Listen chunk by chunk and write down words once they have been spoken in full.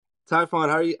Typhon,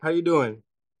 how you doing? Do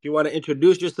you want to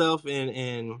introduce yourself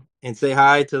and say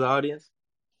hi to the audience?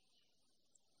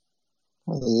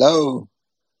 Hello,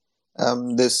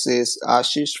 this is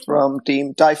Ashish from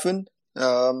Team Typhon,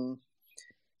 um,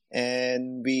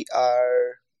 and we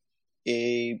are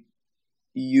a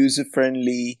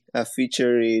user-friendly,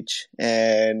 feature-rich,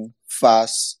 and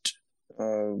fast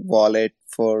wallet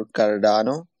for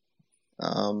Cardano.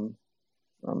 Um,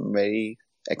 I'm very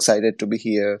excited to be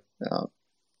here.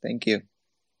 Thank you.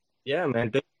 Yeah,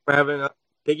 man. Thank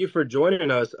you for joining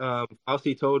us.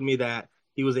 Fauci told me that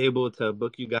he was able to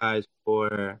book you guys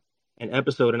for an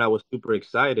episode, and I was super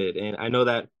excited. And I know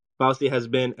that Fauci has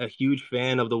been a huge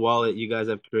fan of the wallet you guys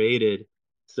have created.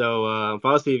 So,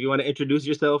 Fauci, if you want to introduce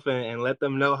yourself and let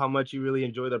them know how much you really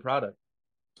enjoy the product.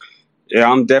 Yeah,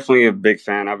 I'm definitely a big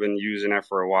fan. I've been using it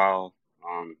for a while.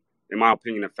 In my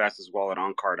opinion, the fastest wallet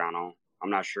on Cardano.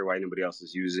 I'm not sure why anybody else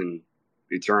is using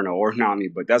Eternal or Nami,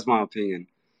 but that's my opinion.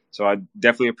 So I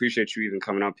definitely appreciate you even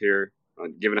coming up here,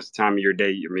 giving us the time of your day.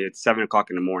 I mean, it's 7 o'clock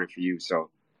in the morning for you, so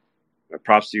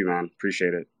props to you, man.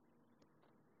 Appreciate it.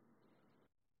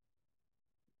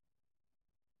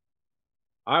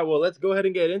 All right, well, let's go ahead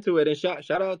and get into it. And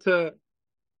shout out to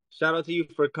you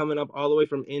for coming up all the way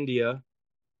from India.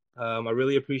 I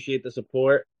really appreciate the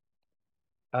support.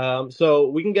 So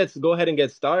we can go ahead and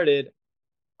get started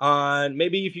on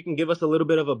maybe if you can give us a little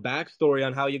bit of a backstory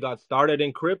on how you got started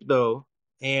in crypto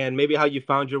and maybe how you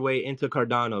found your way into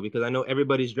Cardano, because I know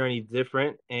everybody's journey is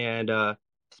different, and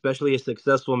especially a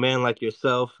successful man like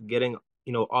yourself getting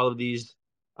all of these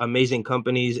amazing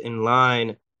companies in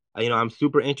line. I'm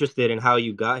super interested in how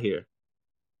you got here.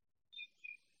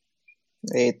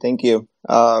 Hey, thank you.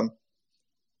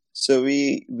 So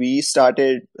we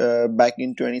started back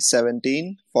in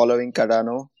 2017, following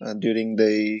Cardano during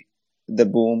the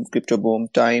boom, crypto boom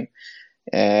time,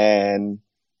 and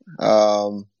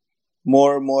um,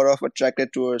 more of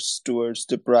attracted towards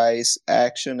the price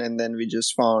action, and then we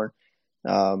just found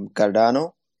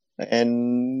Cardano,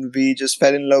 and we just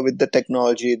fell in love with the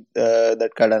technology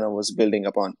that Cardano was building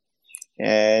upon.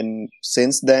 And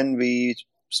since then, we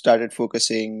started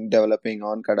focusing, developing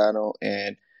on Cardano,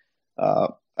 and uh,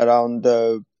 around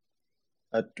the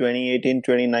 2018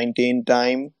 2019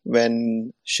 time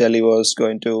when Shelly was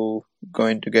going to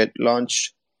get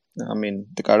launched. I mean,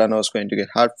 the Cardano was going to get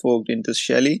hard forked into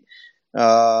Shelly.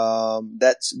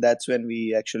 That's when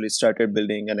we actually started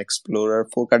building an explorer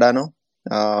for Cardano.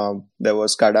 There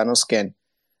was Cardano Scan.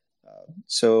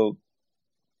 So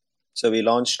we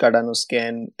launched Cardano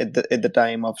Scan at the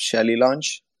time of Shelly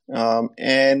launch,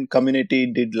 and community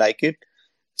did like it.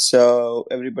 So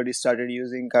everybody started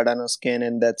using Cardano Scan,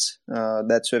 and that's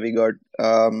where we got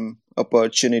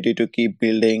opportunity to keep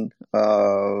building,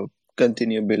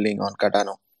 continue building on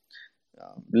Cardano.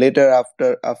 Later,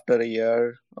 after a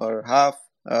year or half,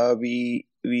 we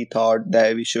thought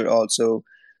that we should also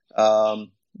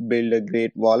build a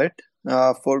great wallet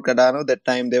for Cardano. That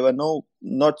time there were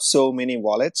not so many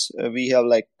wallets. We have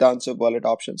like tons of wallet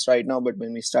options right now, but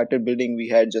when we started building, we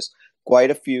had just quite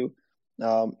a few,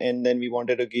 and then we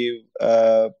wanted to give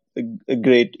a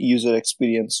great user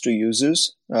experience to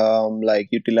users, like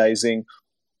utilizing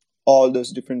all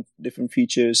those different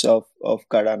features of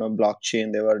Cardano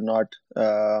blockchain. They were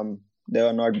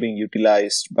not being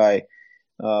utilized by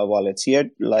wallets yet,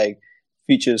 like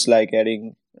features like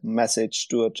adding message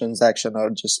to a transaction or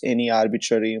just any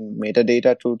arbitrary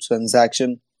metadata to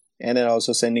transaction, and then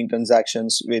also sending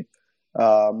transactions with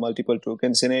multiple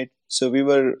tokens in it. So we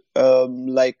were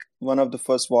like one of the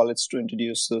first wallets to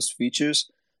introduce those features.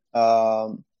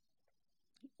 Um,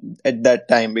 at that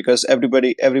time, because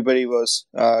everybody was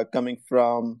coming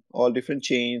from all different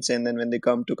chains, and then when they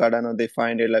come to Cardano they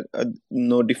find it like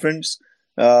no difference,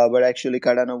 but actually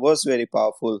Cardano was very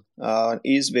powerful,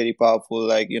 is very powerful.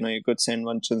 Like, you could send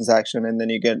one transaction, and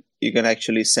then you can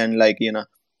actually send like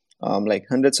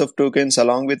hundreds of tokens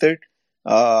along with it.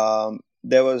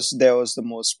 There was the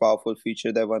most powerful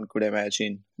feature that one could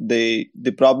imagine. The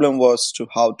problem was to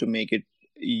how to make it,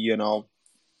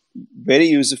 very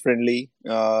user friendly.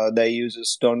 The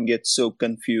users don't get so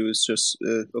confused, just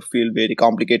or feel very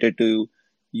complicated to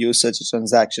use such a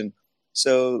transaction.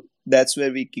 So that's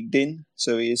where we kicked in.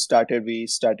 So we started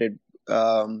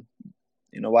wireframing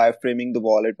the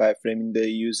wallet, wireframing the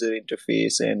user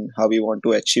interface, and how we want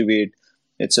to achieve it.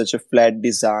 It's such a flat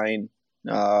design.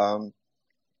 Um,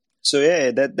 so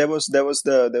yeah, that was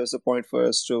the point for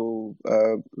us to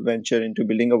venture into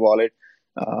building a wallet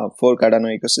for Cardano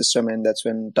ecosystem, and that's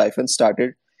when Typhon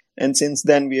started. And since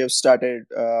then, we have started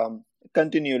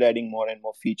continued adding more and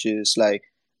more features, like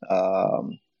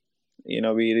um,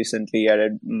 we recently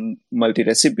added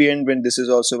multi-recipient, when this is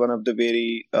also one of the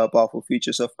very powerful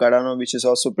features of Cardano, which is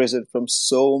also present from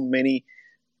so many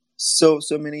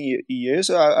years.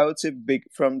 So I would say big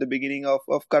from the beginning of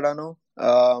Cardano.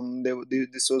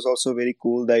 This was also very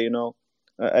cool that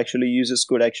actually users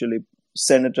could actually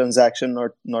send a transaction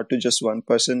not to just one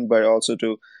person, but also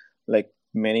to like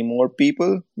many more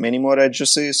people, many more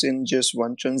addresses in just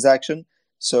one transaction.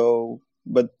 So,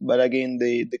 but again,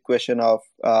 the question of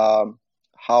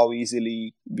how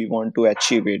easily we want to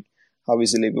achieve it, how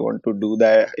easily we want to do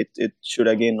that. It should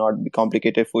again not be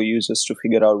complicated for users to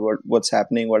figure out what's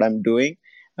happening, what I'm doing.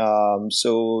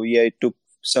 So yeah, it took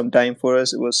some time for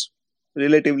us. It was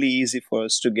relatively easy for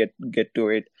us to get to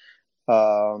it.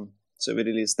 So we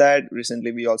released that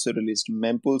recently. We also released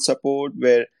mempool support,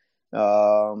 where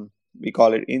we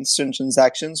call it instant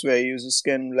transactions, where users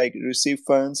can like receive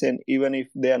funds, and even if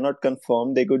they are not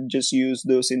confirmed, they could just use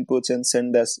those inputs and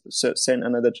send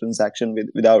another transaction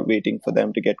without waiting for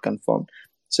them to get confirmed.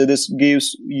 So this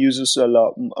gives users a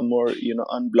more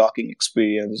unblocking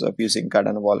experience of using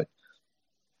Cardano wallet.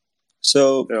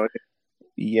 So So,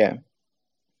 yeah.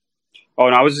 oh,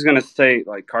 and I was just gonna say,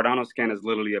 like, Cardano Scan is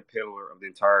literally a pillar of the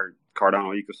entire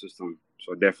Cardano ecosystem.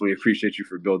 So definitely appreciate you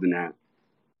for building that.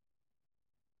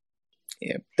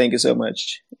 Yeah, thank you so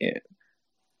much. Yeah.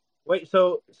 Wait,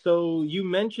 so you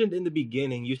mentioned in the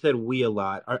beginning, you said we a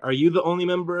lot. Are you the only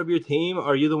member of your team?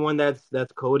 Are you the one that's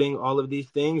coding all of these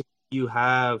things? You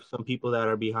have some people that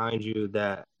are behind you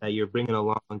that you're bringing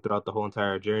along throughout the whole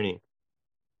entire journey.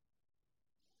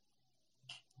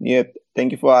 Yeah,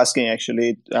 thank you for asking.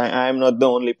 Actually, I'm not the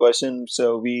only person.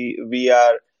 So we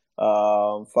are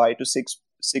 5 to 6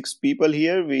 people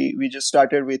here. We just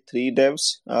started with 3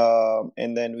 devs,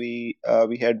 and then we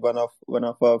had one of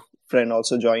our friend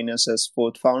also join us as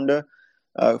fourth co-founder,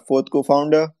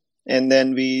 and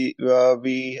then we have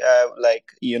like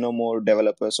more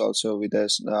developers also with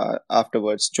us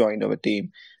afterwards joined our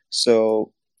team.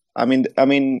 So I mean,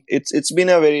 it's been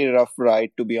a very rough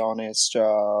ride, to be honest.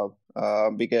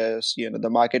 Because the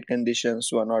market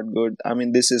conditions were not good. I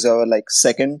mean, this is our like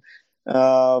second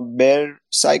bear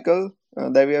cycle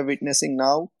that we are witnessing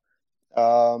now.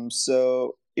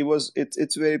 So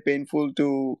it's very painful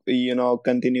to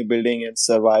continue building and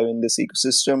survive in this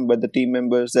ecosystem. But the team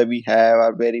members that we have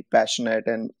are very passionate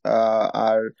and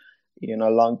are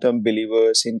long term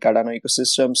believers in Cardano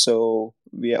ecosystem. So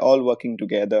we are all working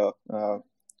together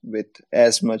with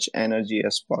as much energy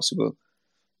as possible.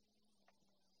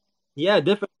 Yeah,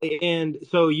 definitely. And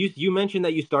so you mentioned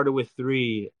that you started with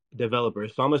 3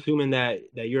 developers. So I'm assuming that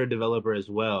you're a developer as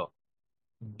well.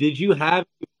 Did you have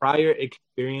prior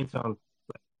experience on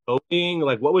coding?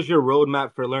 Like, what was your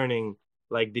roadmap for learning?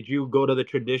 Like, did you go to the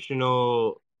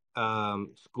traditional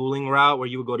schooling route where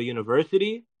you would go to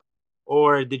university,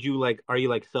 or did you like are you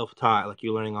like self-taught, like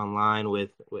you're learning online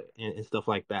with and stuff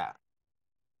like that?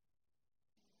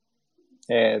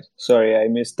 Yeah, sorry, I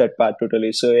missed that part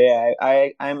totally. So yeah,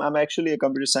 I'm actually a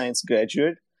computer science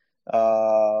graduate.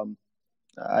 Um,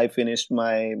 I finished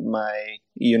my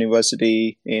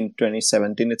university in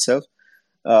 2017 itself.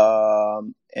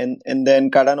 And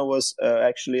then Cardano was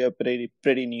actually a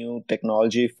pretty new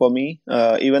technology for me.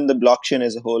 Even the blockchain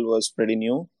as a whole was pretty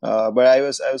new. But I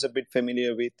was a bit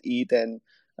familiar with ETH and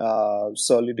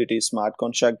Solidity smart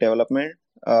contract development.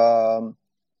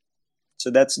 So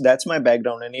that's my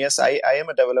background. And yes, I am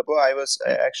a developer. I was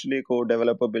actually a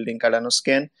co-developer building Cardano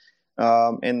Scan.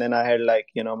 And then I had like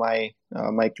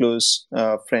my close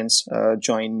friends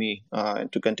join me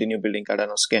to continue building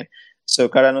Cardano Scan. So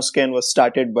Cardano Scan was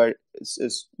started, but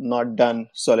it's not done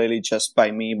solely just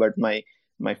by me, but my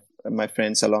my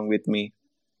friends along with me.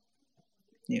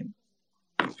 Yeah.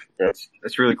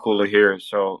 That's really cool to hear.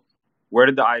 So, where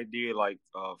did the idea like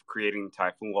of creating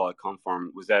Typhon Wallet come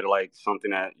from? Was that like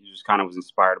something that you just kind of was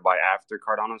inspired by after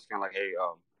Cardano? It's kind of like, hey,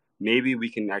 maybe we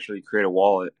can actually create a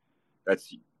wallet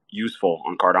that's useful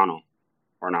on Cardano,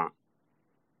 or not?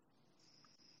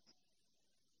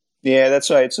 Yeah, that's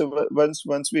right. So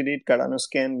once we did Cardano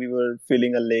Scan, we were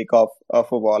feeling a lack of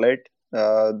a wallet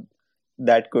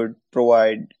that could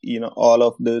provide all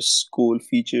of those cool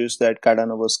features that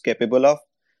Cardano was capable of,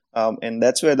 and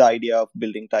that's where the idea of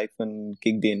building Typhon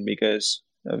kicked in, because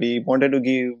we wanted to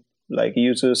give like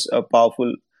users a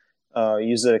powerful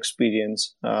user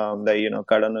experience that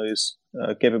Cardano is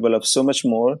capable of so much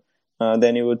more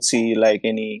than you would see like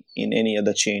any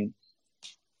other chain.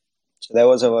 So that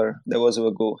was our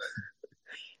goal.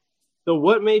 So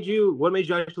what made you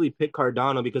actually pick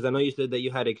Cardano? Because I know you said that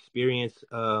you had experience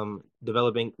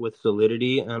developing with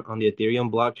Solidity on the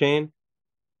Ethereum blockchain.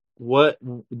 What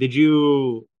did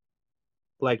you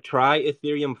like try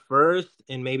Ethereum first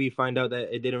and maybe find out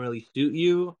that it didn't really suit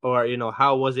you, or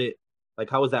how was it? Like,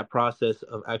 how was that process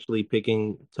of actually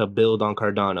picking to build on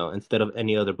Cardano instead of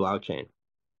any other blockchain?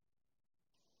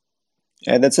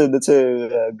 And that's a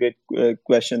great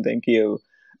question. Thank you.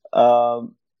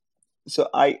 Um, so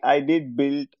I did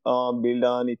build on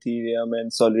Ethereum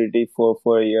and Solidity for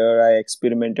a year. I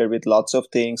experimented with lots of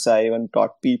things. I even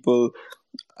taught people.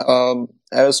 I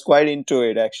was quite into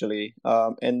it actually.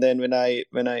 And then when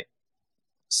I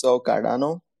saw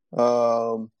Cardano,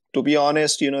 to be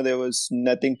honest, there was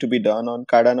nothing to be done on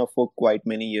Cardano for quite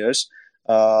many years.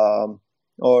 Um,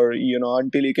 or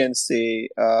until you can say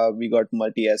we got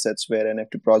multi assets where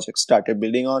NFT projects started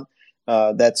building on.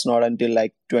 That's not until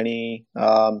like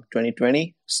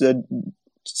 2020. So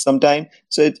sometime.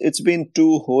 So it's been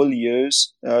 2 whole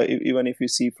years. Even if you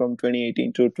see from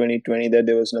 2018 to 2020, that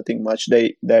there was nothing much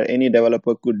that any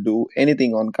developer could do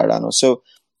anything on Cardano. So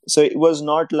it was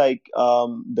not like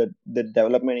the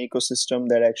development ecosystem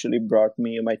that actually brought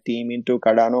me and my team into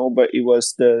Cardano, but it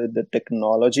was the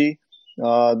technology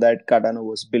that Cardano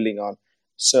was building on.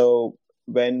 So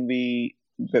when we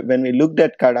when we looked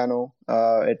at Cardano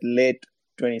at late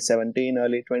 2017,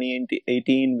 early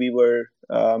 2018, we were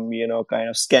kind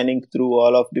of scanning through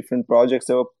all of different projects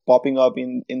that were popping up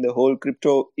in the whole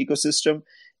crypto ecosystem,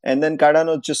 and then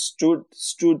Cardano just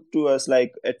stood to us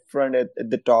like at front at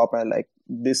the top, and like,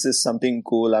 this is something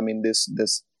cool. I mean, this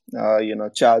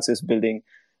Charles is building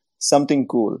something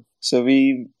cool. So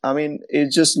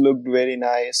it just looked very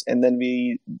nice. And then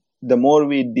the more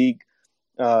we dig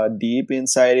deep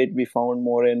inside it, we found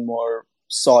more and more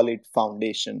solid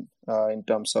foundation in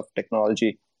terms of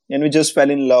technology, and we just fell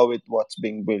in love with what's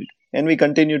being built. And we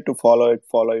continued to follow it.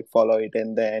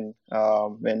 And then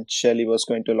when Shelly was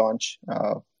going to launch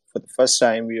for the first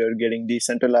time, we were getting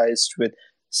decentralized with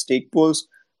stake pools.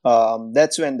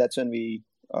 That's when we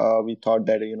thought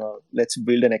that let's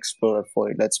build an explorer for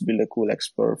it. Let's build a cool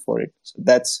explorer for it. So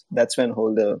that's when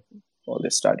all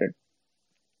this started.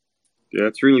 Yeah,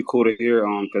 it's really cool to hear.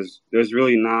 Because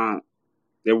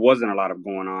there wasn't a lot of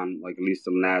going on, like at least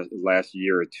the last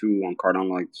year or two on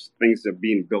Cardano. Like things are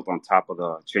being built on top of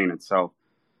the chain itself.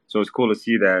 So it's cool to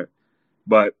see that.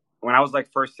 But when I was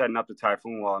like first setting up the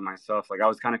Typhon Wallet myself, like I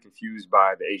was kind of confused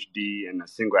by the HD and the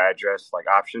single address like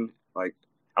option. Like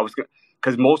I was,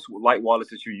 because most light wallets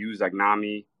that you use, like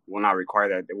Nami, will not require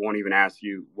that. They won't even ask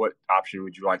you what option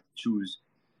would you like to choose.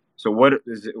 So what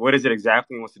is it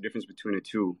exactly, and what's the difference between the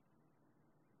two?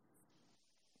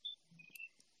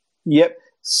 Yep.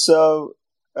 So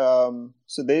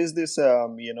there's this a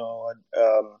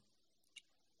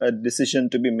decision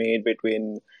to be made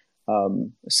between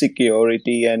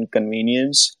security and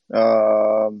convenience.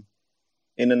 In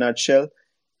a nutshell,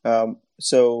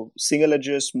 so single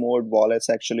address mode wallets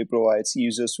actually provides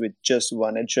users with just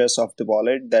one address of the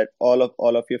wallet, that all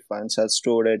of your funds are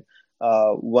stored at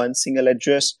one single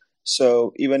address.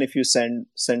 So even if you send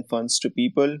funds to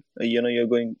people, you're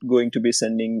going to be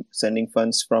sending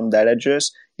funds from that address.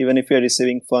 Even if you're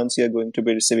receiving funds, you're going to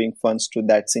be receiving funds to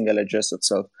that single address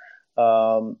itself.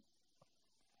 And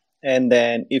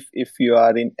then if you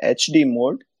are in HD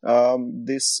mode,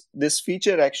 this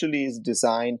feature actually is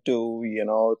designed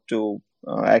to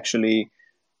actually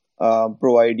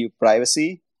provide you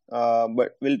privacy.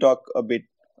 But we'll talk a bit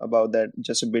about that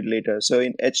just a bit later. So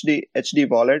in HD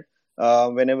wallet,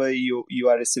 whenever you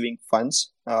are receiving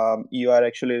funds, you are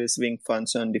actually receiving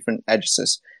funds on different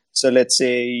addresses. So let's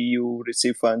say you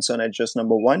receive funds on address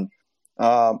number 1.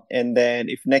 And then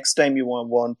if next time you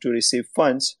want to receive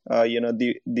funds,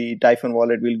 the Typhon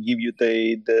wallet will give you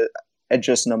the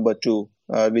address number 2,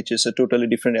 which is a totally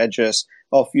different address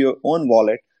of your own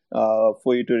wallet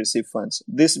for you to receive funds.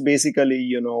 This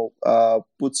basically,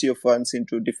 puts your funds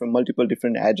into multiple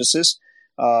different addresses.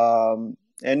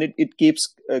 And it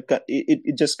keeps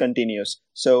it just continues.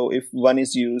 So if 1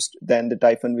 is used, then the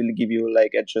Typhon will give you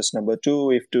like address number 2.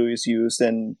 If 2 is used,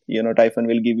 then Typhon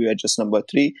will give you address number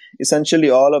 3. Essentially,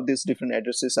 all of these different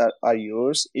addresses are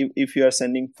yours. If you are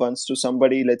sending funds to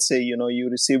somebody, let's say you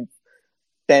receive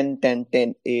 10 10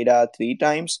 10 ADA 3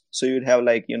 times, so you'd have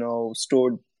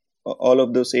stored all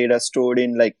of those ADA stored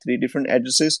in like 3 different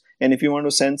addresses. And if you want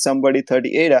to send somebody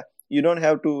 30 ADA, you don't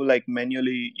have to like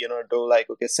manually do like,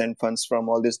 okay, send funds from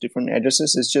all these different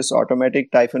addresses. It's just automatic.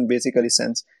 Typhon basically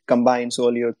combines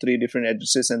all your 3 different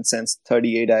addresses and sends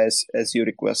 30 ADA as you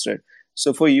requested.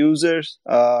 So for users,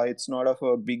 it's not of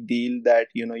a big deal that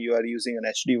you are using an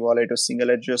HD wallet or single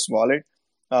address wallet.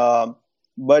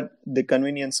 But the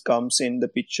convenience comes in the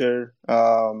picture,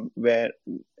 where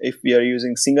if we are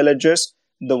using single address,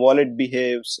 the wallet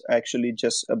behaves actually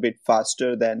just a bit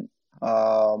faster than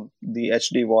the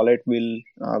HD wallet will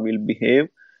behave,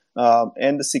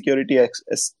 and the security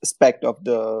aspect of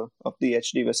the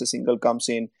HD versus single comes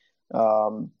in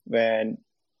when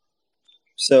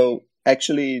so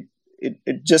actually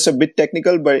it just a bit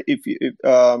technical, but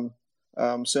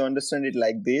so understand it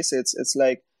like this. It's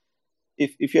like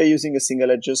if you're using a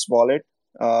single address wallet,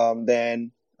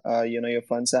 then your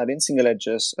funds are in single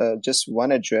address, just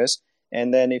one address.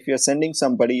 And then if you're sending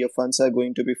somebody, your funds are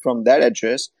going to be from that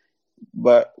address.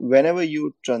 But whenever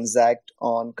you transact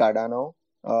on Cardano,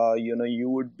 you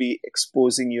would be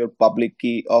exposing your public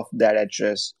key of that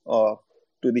address to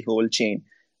the whole chain.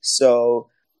 So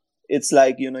it's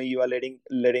like you are letting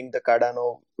the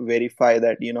Cardano verify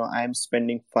that I'm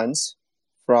spending funds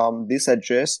from this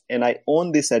address and I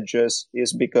own this address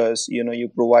is because you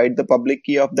provide the public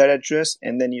key of that address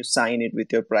and then you sign it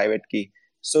with your private key.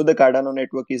 So the Cardano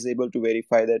network is able to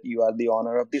verify that you are the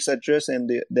owner of this address, and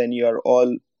then you have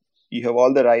all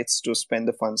the rights to spend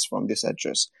the funds from this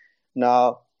address.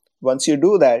 Now, once you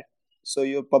do that, so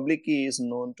your public key is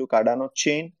known to Cardano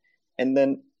chain, and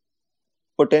then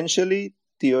potentially,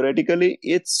 theoretically,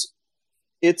 it's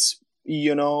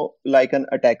like an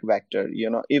attack vector.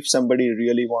 If somebody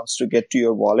really wants to get to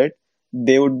your wallet,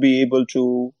 they would be able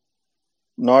to,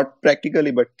 not practically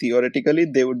but theoretically,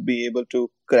 they would be able to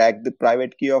crack the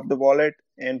private key of the wallet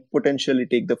and potentially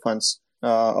take the funds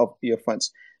of your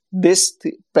funds. This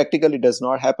practically does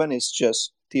not happen. It's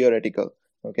just theoretical.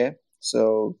 Okay,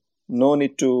 so no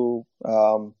need to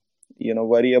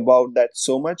worry about that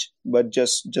so much, but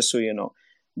just so you know.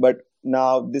 But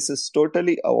now this is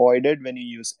totally avoided when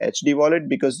you use HD wallet,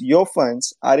 because your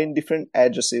funds are in different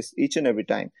addresses each and every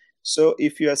time. So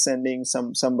if you are sending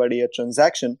somebody a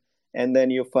transaction and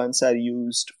then your funds are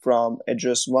used from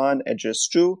address 1, address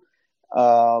 2,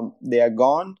 they are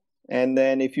gone. And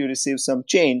then if you receive some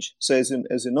change, so as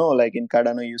you know, like in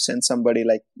Cardano, you send somebody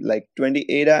like 20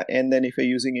 ADA, and then if you're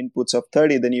using inputs of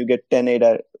 30, then you get 10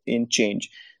 ADA in change.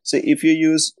 So if you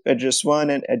use address 1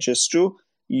 and address 2,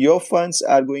 your funds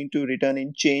are going to return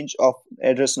in change of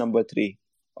address number 3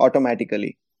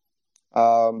 automatically.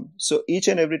 So each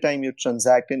and every time you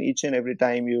transact and each and every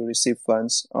time you receive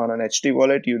funds on an HD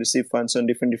wallet, you receive funds on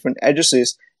different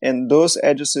addresses, and those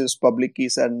addresses public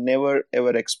keys are never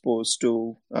ever exposed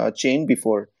to chain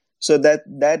before. So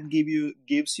that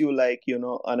gives you like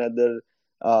another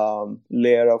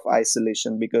layer of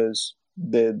isolation, because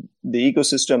the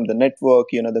ecosystem, the network,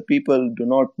 the people do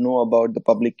not know about the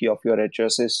public key of your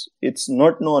addresses. It's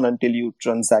not known until you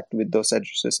transact with those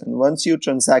addresses, and once you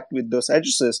transact with those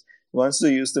addresses, once you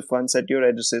use the funds at your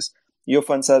addresses, your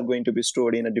funds are going to be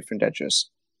stored in a different address.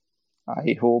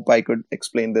 I hope I could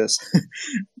explain this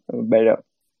better.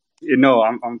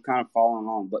 I'm kind of following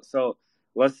along. But so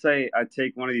let's say I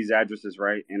take one of these addresses,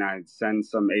 right, and I send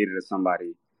some ADA to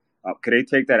somebody. Could they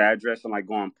take that address and like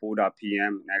go on pool.pm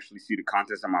and actually see the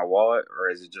contents of my wallet, or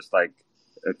is it just like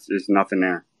it's nothing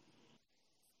there?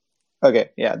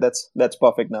 Okay, yeah, that's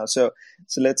perfect now. So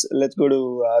let's go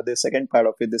to the second part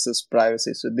of it. This is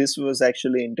privacy. So this was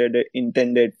actually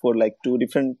intended for like two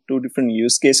different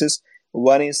use cases.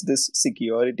 One is this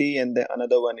security, and the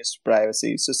another one is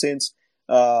privacy. So since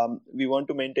we want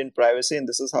to maintain privacy, and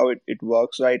this is how it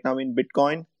works right now in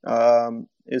Bitcoin,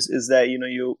 is that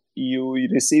you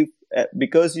receive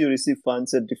because you receive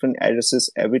funds at different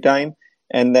addresses every time,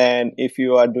 and then if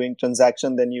you are doing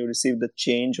transaction, then you receive the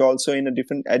change also in a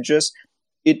different address.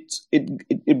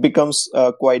 It becomes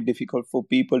quite difficult for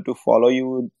people to follow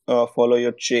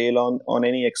your trail on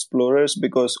any explorers,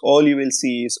 because all you will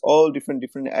see is all different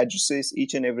addresses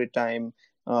each and every time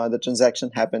the transaction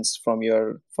happens from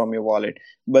your wallet.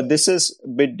 But this is a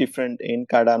bit different in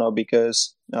Cardano,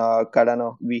 because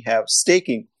Cardano we have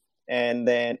staking, and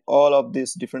then all of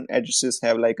these different addresses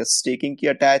have like a staking key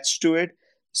attached to it.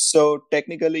 So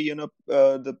technically,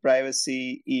 the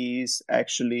privacy is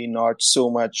actually not so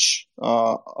much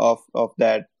of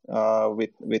that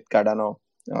with Cardano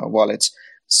wallets.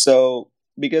 So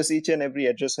because each and every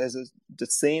address has the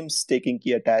same staking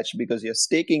key attached, because you're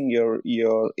staking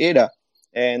your ADA,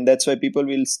 and that's why people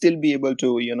will still be able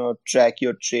to track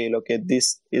your trail. Okay,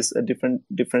 this is a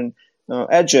different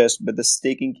address, but the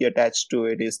staking key attached to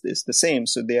it is the same,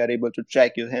 so they are able to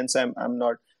track you. Hence, I'm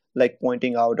not like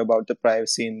pointing out about the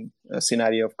privacy in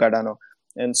scenario of Cardano.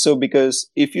 And so because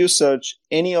if you search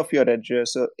any of your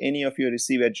address or any of your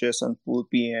receive address on Pool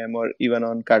PM or even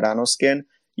on Cardano scan,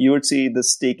 you would see the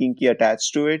staking key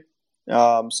attached to it.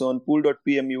 So on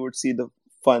pool.pm, you would see the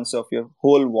funds of your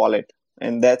whole wallet,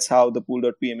 and that's how the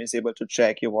pool.pm is able to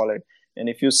track your wallet. And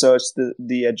if you search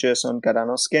the address on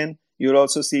Cardano scan, you'll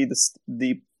also see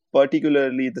the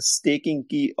particularly the staking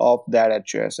key of that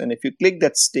address. And if you click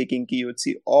that staking key, you would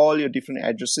see all your different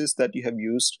addresses that you have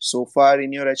used so far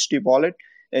in your HT wallet.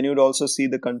 And you would also see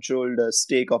the controlled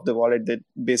stake of the wallet that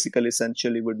basically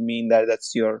essentially would mean that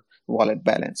that's your wallet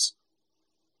balance.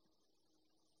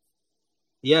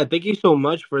 Yeah, thank you so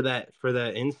much for that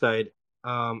insight.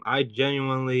 I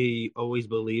genuinely always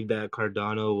believed that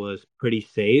Cardano was pretty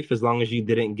safe as long as you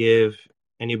didn't give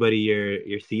anybody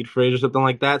your seed phrase or something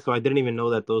like that. So I didn't even know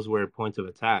that those were points of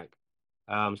attack.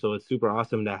 So it's super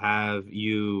awesome to have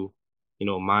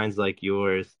minds like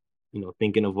yours,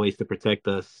 thinking of ways to protect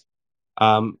us.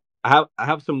 I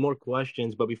have some more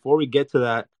questions, but before we get to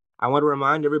that, I want to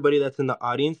remind everybody that's in the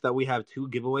audience that we have two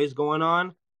giveaways going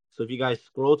on. So if you guys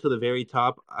scroll to the very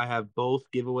top, I have both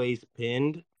giveaways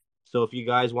pinned. So if you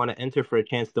guys want to enter for a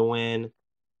chance to win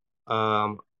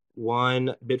um,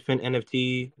 one Bitfin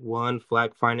NFT, one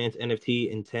Flag Finance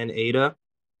NFT, and 10 ADA,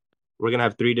 we're going to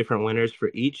have three different winners for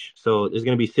each. So there's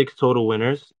going to be six total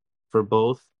winners for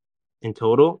both in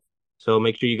total. So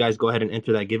make sure you guys go ahead and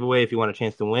enter that giveaway if you want a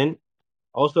chance to win.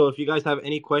 Also, if you guys have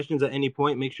any questions at any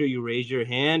point, make sure you raise your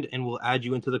hand and we'll add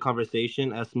you into the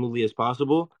conversation as smoothly as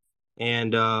possible.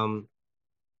 And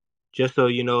just so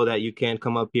you know that you can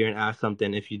come up here and ask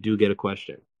something if you do get a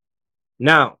question.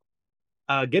 Now,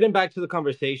 getting back to the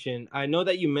conversation, I know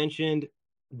that you mentioned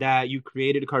that you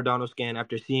created Cardano Scan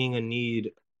after seeing a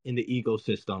need in the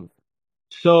ecosystem.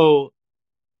 So,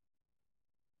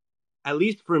 at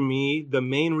least for me, the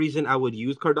main reason I would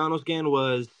use Cardano Scan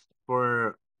was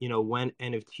for, when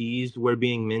NFTs were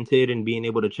being minted and being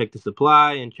able to check the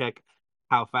supply and check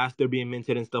how fast they're being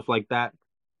minted and stuff like that.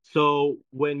 So,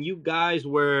 when you guys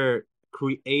were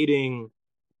creating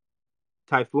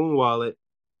Typhon Wallet,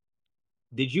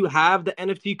 did you have the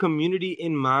NFT community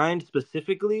in mind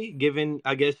specifically, given,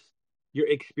 I guess, your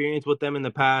experience with them in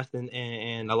the past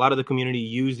and a lot of the community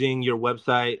using your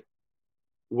website?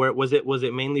 Where was it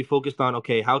mainly focused on,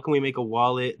 okay, how can we make a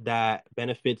wallet that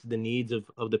benefits the needs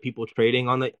of the people trading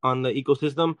on the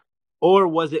ecosystem? Or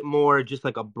was it more just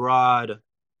like a broad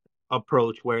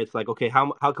approach where it's like, okay,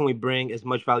 how can we bring as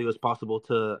much value as possible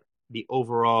to the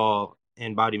overall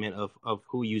embodiment of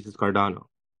who uses Cardano?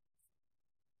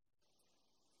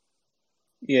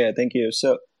 Yeah, thank you.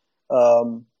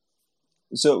 Um,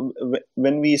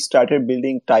 when we started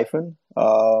building Typhon,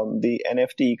 the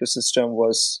NFT ecosystem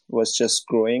was just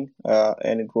growing,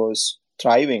 and it was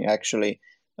thriving actually.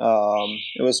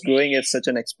 It was growing at such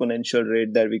an exponential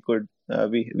rate that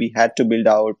we had to build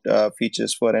out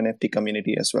features for NFT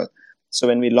community as well. So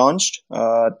when we launched,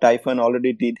 Typhon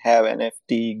already did have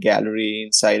NFT gallery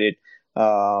inside it.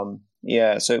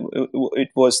 Yeah, so it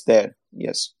was there.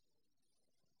 Yes.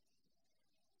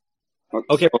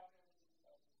 Okay. So,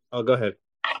 Oh, go ahead.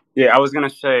 yeah, I was gonna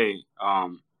say,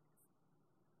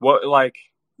 what like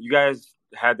you guys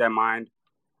had that mind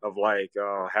of like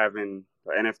having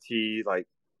the NFT like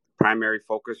primary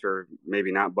focus, or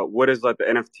maybe not, but what is like the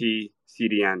NFT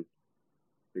CDN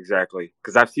exactly?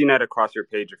 Because I've seen that across your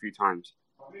page a few times.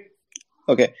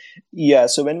 Okay. Yeah.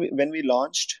 So when we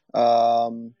launched, I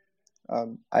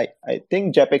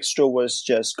think JPEGstore was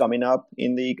just coming up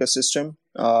in the ecosystem,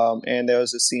 and there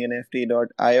was a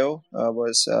CNFT.io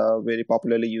was very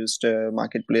popularly used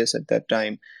marketplace at that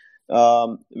time.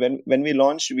 When we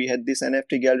launched, we had this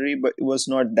NFT gallery, but it was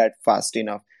not that fast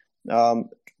enough. Um,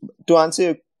 to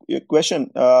answer your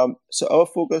question, so our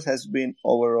focus has been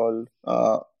overall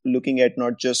looking at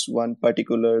not just one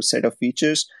particular set of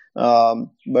features,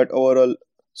 but overall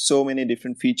so many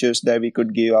different features that we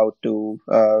could give out to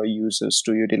users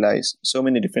to utilize so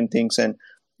many different things, and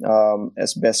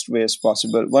as best way as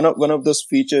possible. One of those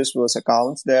features was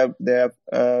accounts. They have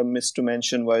missed to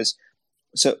mention was,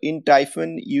 so in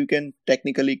Typhon you can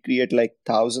technically create like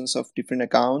thousands of different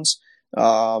accounts,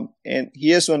 and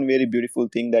here's one very beautiful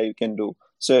thing that you can do.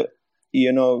 So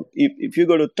if you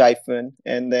go to Typhon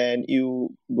and then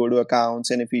you go to accounts,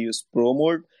 and if you use pro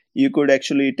mode, you could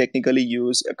actually technically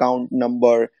use account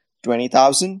number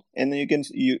 20,000, and then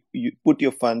you put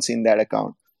your funds in that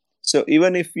account. So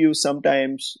even if you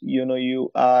sometimes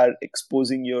you are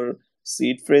exposing your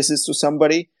seed phrases to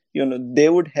somebody, they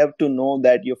would have to know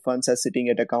that your funds are sitting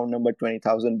at account number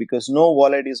 20,000, because no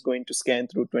wallet is going to scan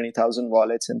through 20,000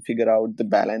 wallets and figure out the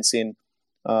balance in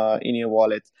your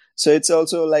wallet. So it's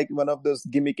also like one of those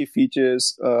gimmicky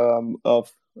features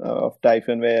of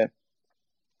Typhon, where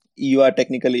you are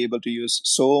technically able to use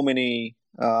so many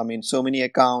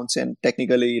accounts, and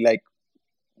technically like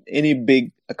any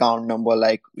big account number,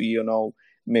 like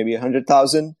maybe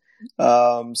 100,000.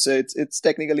 So it's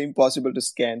technically impossible to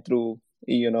scan through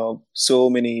so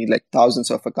many, like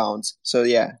thousands of accounts. So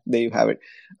yeah, there you have it.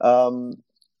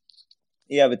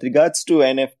 Yeah, with regards to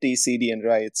NFT CDN,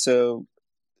 right? So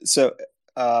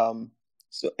um,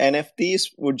 so NFTs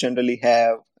would generally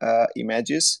have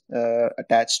images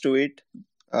attached to it,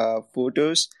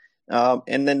 photos,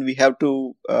 and then we have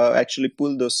to actually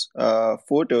pull those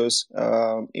photos,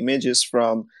 images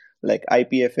from like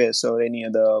IPFS or any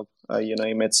other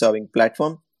image serving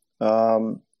platform.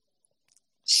 Um,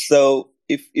 so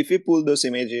if we pull those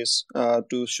images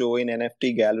to show in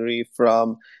NFT gallery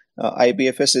from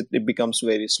IPFS, it becomes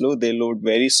very slow. They load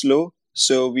very slow.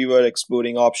 So we were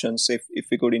exploring options if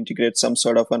we could integrate some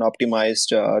sort of an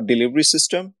optimized delivery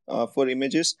system for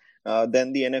images.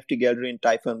 Then the NFT gallery in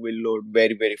Typhon will load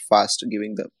very very fast,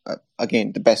 giving the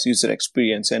again the best user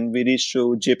experience. And we reached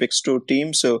to JPEG Store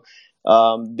team, so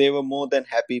they were more than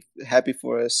happy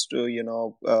for us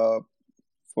to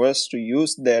for us to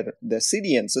use their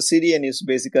CDN. So CDN is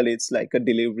basically it's like a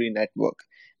delivery network,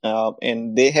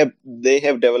 and they have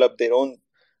developed their own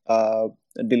uh,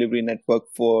 delivery network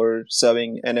for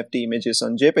serving NFT images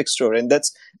on JPEG Store, and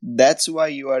that's why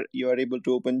you are able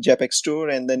to open JPEG Store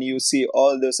and then you see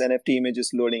all those NFT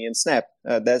images loading in Snap.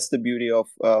 That's the beauty of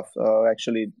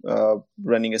actually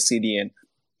running a CDN.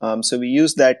 So we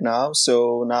use that now.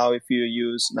 So now if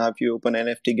you open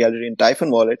NFT gallery in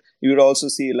Typhon Wallet, you would also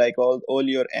see like all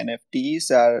your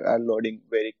NFTs are loading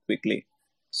very quickly.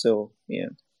 So yeah.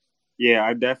 Yeah,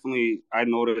 I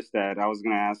noticed that. I was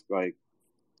gonna ask like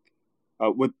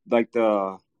with like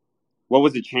the what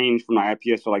was the change from the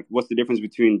IPS? So like what's the difference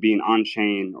between being on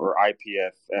chain or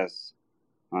IPFS,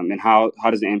 and how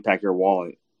does it impact your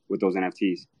wallet with those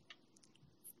NFTs?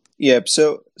 Yep.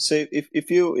 So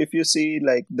if you see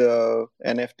like the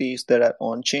NFTs that are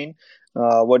on chain,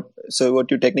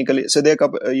 what you technically, so there are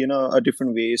couple,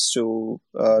 different ways to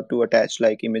attach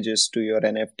like images to your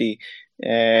NFT,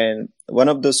 and one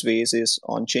of those ways is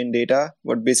on chain data.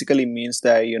 What basically means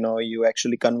that you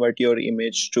actually convert your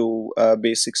image to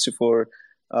base 64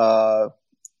 uh,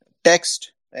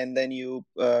 text, and then you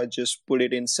just put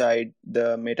it inside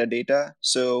the metadata.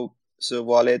 So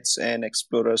wallets and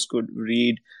explorers could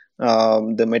read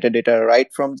the metadata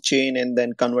right from the chain and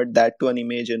then convert that to an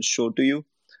image and show to you.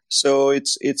 So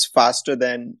it's faster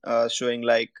than showing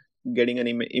like getting an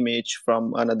image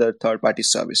from another third party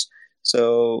service.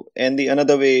 So, and the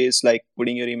another way is like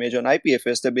putting your image on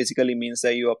IPFS. That basically means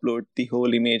that you upload the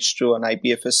whole image to an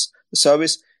IPFS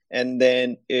service, and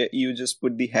then you just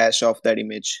put the hash of that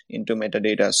image into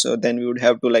metadata. So then we would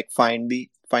have to like find the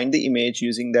image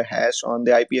using the hash on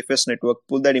the IPFS network,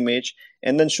 pull that image,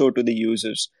 and then show to the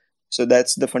users. So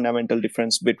that's the fundamental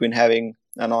difference between having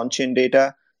an on-chain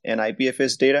data and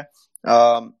IPFS data.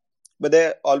 But there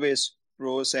are always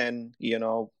pros and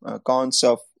cons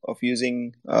of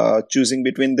using choosing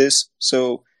between this.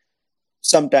 So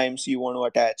sometimes you want to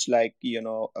attach like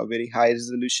a very high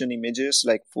resolution images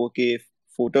like 4K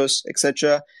photos,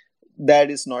 etc.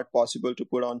 That is not possible to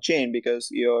put on chain because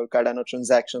your Cardano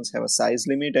transactions have a size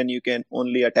limit and you can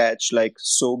only attach like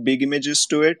so big images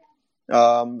to it.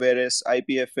 Whereas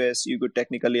IPFS, you could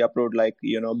technically upload like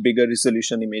bigger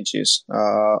resolution images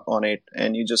on it,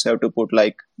 and you just have to put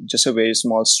like just a very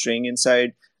small string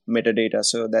inside metadata.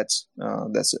 So that's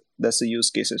the use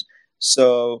cases.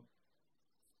 So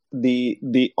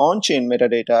the on-chain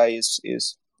metadata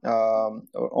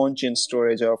or on-chain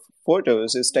storage of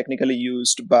photos is technically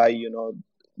used by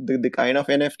the kind of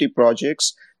NFT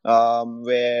projects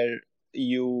where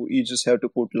you just have to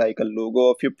put like a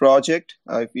logo of your project,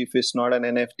 if it's not an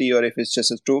NFT or if it's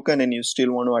just a token and you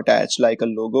still want to attach like a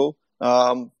logo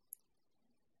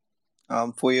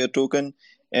for your token.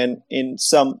 And in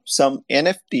some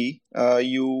NFT,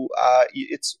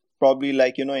 it's probably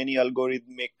like any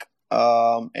algorithmic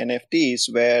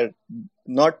NFTs where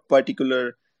not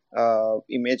particular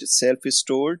image itself is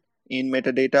stored in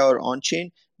metadata or on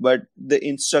chain, but the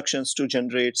instructions to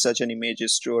generate such an image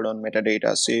is stored on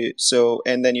metadata. So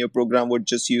and then your program would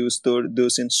just use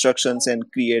those instructions and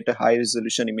create a high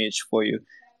resolution image for you.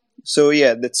 So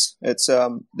yeah, that's it's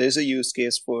there's a use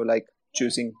case for like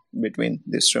choosing between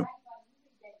these two.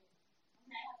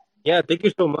 Yeah, thank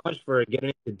you so much for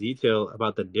getting into detail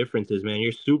about the differences, man.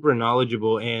 You're super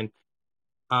knowledgeable, and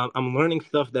I'm learning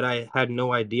stuff that I had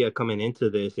no idea coming into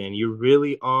this, and you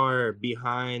really are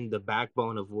behind the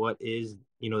backbone of what is,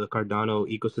 the Cardano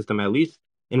ecosystem, at least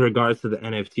in regards to the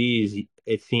NFTs.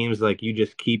 It seems like you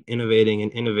just keep innovating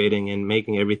and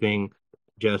making everything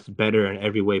just better in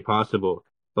every way possible.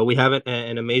 But we have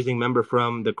an amazing member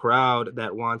from the crowd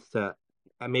that wants to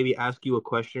maybe ask you a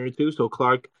question or two. So,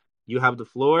 Clark, you have the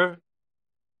floor.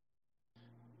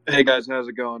 Hey guys, how's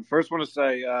it going? First, want to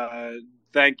say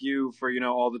thank you for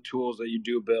all the tools that you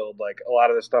do build. Like a lot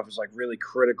of this stuff is like really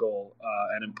critical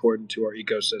and important to our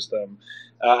ecosystem.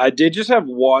 I did just have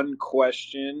one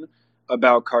question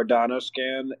about Cardano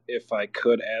Scan, if I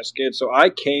could ask it. So I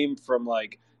came from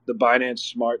like the Binance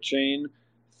Smart Chain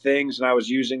things, and I was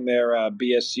using their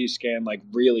BSC scan like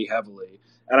really heavily.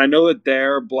 And I know that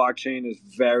their blockchain is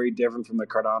very different from the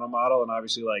Cardano model, and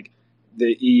obviously like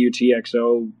the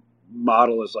EUTXO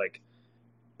model is like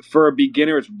for a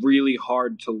beginner it's really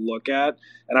hard to look at,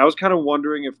 and I was kind of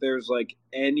wondering if there's like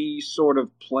any sort of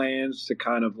plans to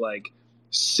kind of like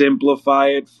simplify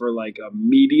it for like a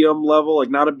medium level, like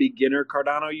not a beginner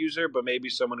Cardano user but maybe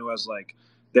someone who has like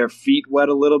their feet wet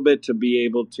a little bit to be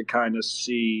able to kind of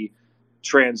see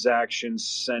transactions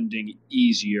sending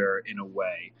easier in a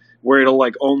way where it'll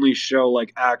like only show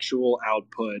like actual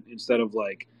output instead of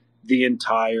like the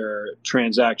entire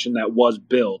transaction that was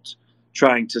built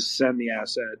trying to send the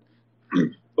asset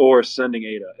or sending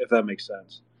ADA, if that makes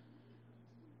sense.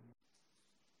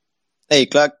 Hey,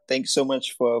 Clark, thank you so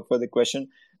much for the question.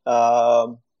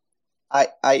 Um,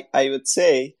 I would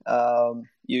say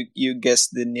you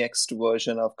guessed the next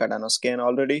version of Cardano Scan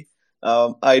already.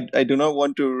 I do not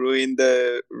want to ruin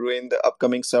the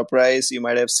upcoming surprise. You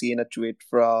might have seen a tweet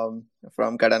from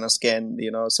Cardano Scan.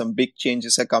 Some big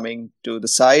changes are coming to the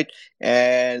site,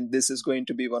 and this is going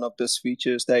to be one of those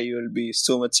features that you will be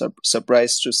so much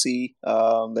surprised to see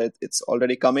that it's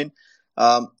already coming.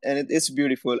 And it's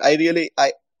beautiful.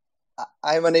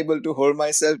 I'm unable to hold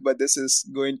myself, but this is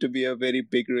going to be a very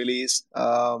big release.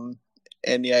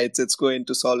 And yeah, it's going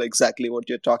to solve exactly what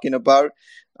you're talking about.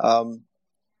 Um,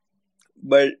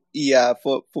 but yeah,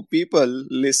 for people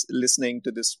listening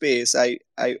to this space, I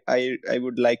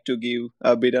would like to give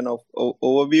a bit of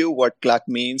overview. What Clark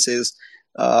means is,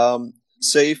 so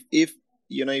if if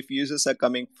users are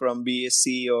coming from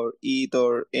BSC or ETH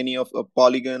or any of a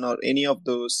Polygon or any of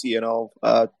those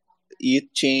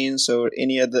ETH chains or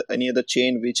any other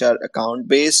chain which are account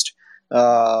based,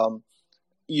 um,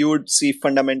 you would see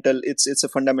it's a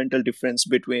fundamental difference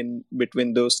between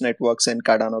those networks and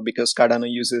Cardano, because Cardano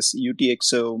uses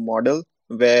UTXO model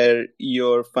where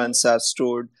your funds are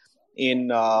stored in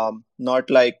not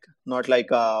like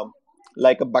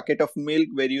a bucket of milk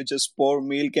where you just pour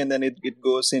milk and then it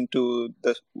goes into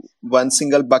the one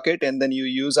single bucket and then you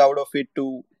use out of it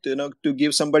to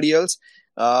give somebody else.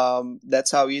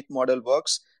 That's how ETH model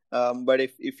works. But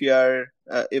if you are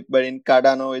but in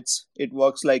Cardano it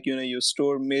works like you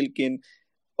store milk in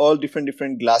all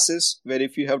different glasses, where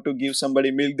if you have to give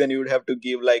somebody milk then you would have to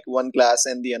give like one glass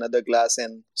and the another glass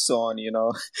and so on.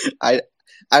 i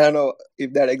I don't know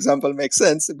if that example makes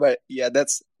sense, but yeah,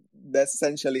 that's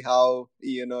essentially how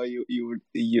you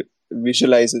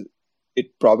visualize it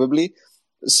probably.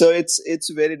 So it's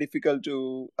very difficult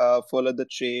to follow the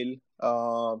trail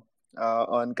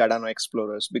on Cardano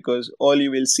Explorers, because all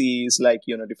you will see is like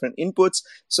different inputs.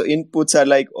 So inputs are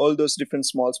like all those different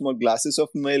small glasses of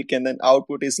milk, and then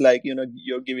output is like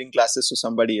you're giving glasses to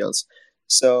somebody else.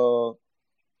 So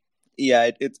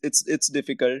yeah, it's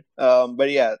difficult. But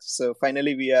yeah, so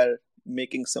finally we are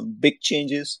making some big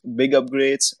changes, big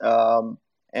upgrades.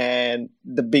 And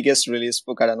the biggest release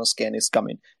for Cardano Scan is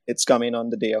coming. It's coming on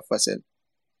the day of our sale.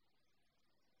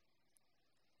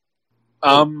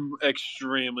 I'm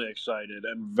extremely excited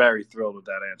and very thrilled with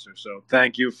that answer. So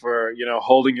thank you for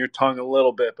holding your tongue a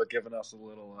little bit, but giving us a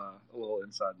little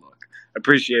inside look. I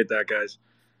appreciate that, guys.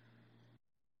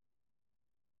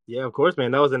 Yeah, of course,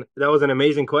 man. That was an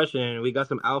amazing question, and we got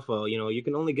some alpha. You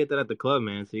can only get that at the club,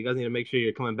 man. So you guys need to make sure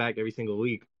you're coming back every single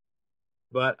week.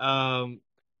 But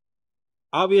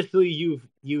obviously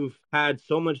you've had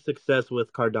so much success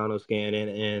with Cardano Scan,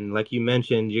 and like you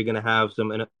mentioned, you're gonna have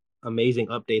some amazing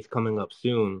updates coming up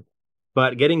soon.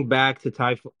 But getting back to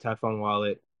Typhon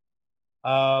Wallet,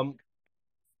 um,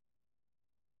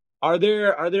 are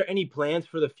there any plans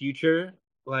for the future,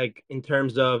 like in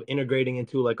terms of integrating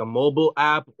into like a mobile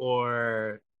app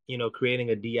or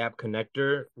creating a D app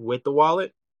connector with the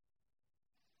wallet?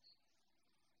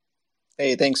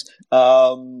 Hey, thanks.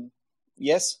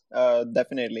 Yes,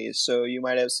 definitely. So you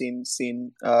might have seen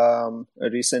a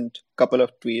recent couple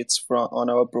of tweets from on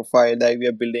our profile that we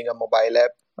are building a mobile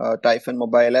app, Typhon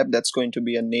mobile app that's going to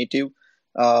be a native.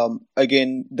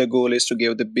 Again, the goal is to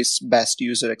give the best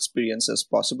user experience as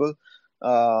possible,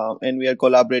 and we are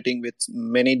collaborating with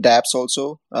many dApps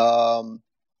also,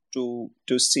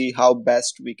 to see how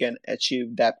best we can achieve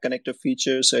dApp connector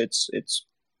features. So it's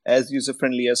as user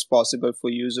friendly as possible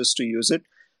for users to use it.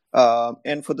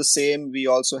 And for the same, we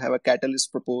also have a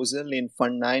Catalyst proposal in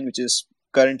Fund 9, which is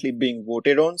currently being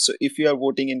voted on. So if you are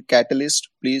voting in Catalyst,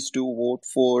 please do vote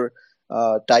for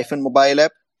Typhon mobile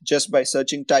app. Just by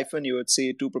searching Typhon, you would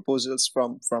see two proposals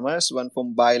from us, one for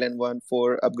mobile and one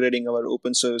for upgrading our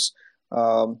open source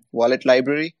wallet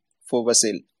library for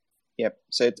Vasil. Yep.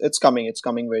 So it's coming. It's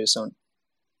coming very soon.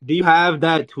 Do you have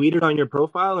that tweeted on your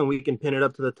profile and we can pin it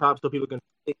up to the top so people can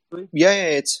see it?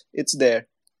 Yeah, it's there.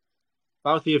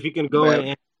 Obviously, if you can go Well, and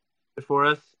it for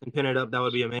us and pin it up, that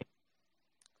would be amazing.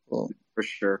 cool. For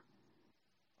sure.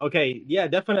 Okay, yeah,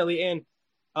 definitely. And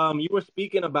you were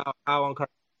speaking about how on Cardano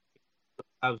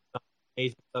have some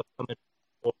amazing stuff coming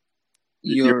forward.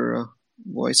 Your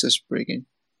voice is breaking.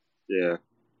 Yeah,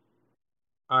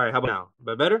 All right, how about now?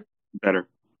 But better? better.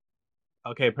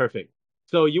 Okay, perfect.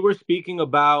 So you were speaking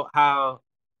about how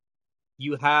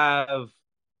you have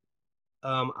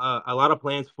a lot of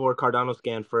plans for Cardano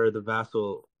Scan for the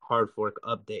Vassal hard fork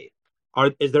update.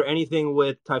 Is there anything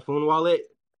with Typhon Wallet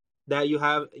that you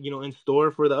have, in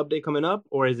store for the update coming up,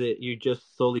 or is it you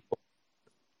just solely?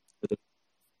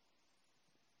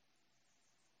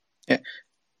 Yeah.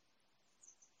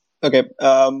 Okay.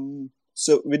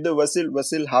 So with the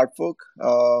Vasil hard fork,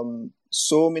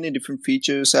 so many different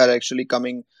features are actually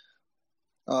coming,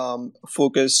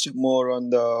 focused more on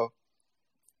the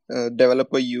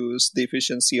developer use, the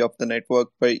efficiency of the network.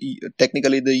 But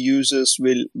technically, the users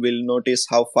will notice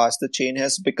how fast the chain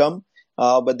has become.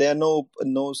 But there are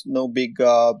no big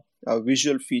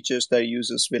visual features that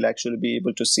users will actually be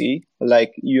able to see.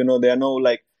 Like there are no,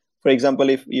 like, for example,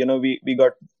 if we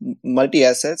got multi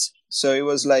assets, so it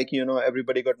was like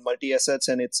everybody got multi assets,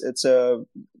 and it's a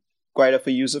quite of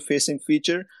a user facing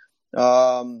feature.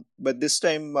 But this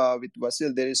time with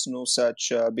Vasil, there is no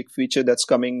such big feature that's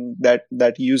coming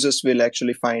that users will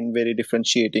actually find very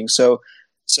differentiating. So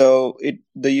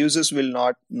the users will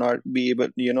not be able,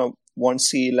 won't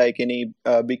see like any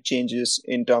big changes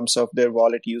in terms of their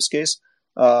wallet use case.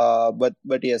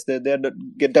 But yes, they're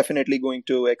definitely going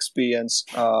to experience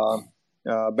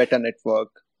better network,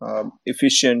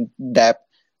 efficient dApp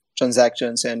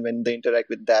transactions, and when they interact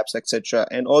with dApps, etc.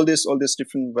 And all these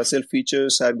different Vasil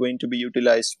features are going to be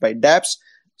utilized by dApps.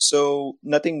 So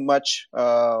nothing much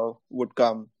would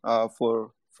come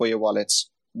for your wallets.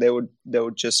 They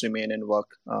would just remain and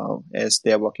work as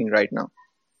they are working right now,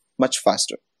 much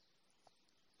faster.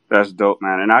 That's dope,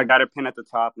 man. And I got a pin at the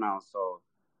top now, so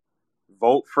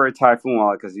vote for a Typhoon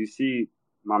Wallet because you see,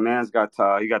 my man's got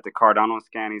he got the Cardano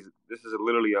scan. This is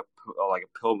literally like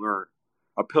a pillar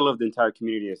of the entire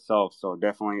community itself. So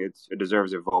definitely, it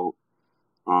deserves a vote.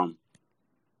 Um,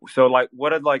 so like,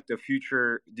 what are like the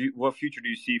future? What future do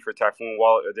you see for Typhoon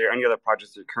Wallet? Are there any other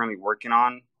projects you're currently working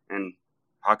on? And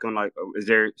how come, like, is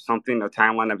there a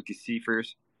timeline that we can see for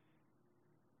yours?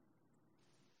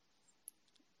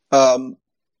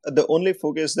 The only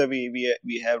focus that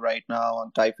we have right now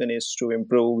on Typhon is to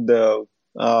improve the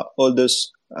all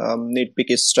this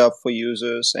nitpicky stuff for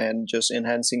users and just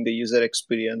enhancing the user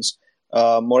experience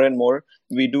more and more.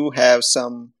 We do have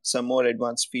some more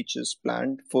advanced features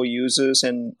planned for users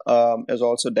and as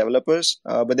also developers,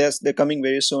 but they're coming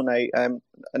very soon. I'm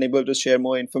unable to share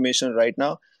more information right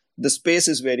now. The space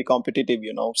is very competitive,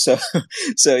 so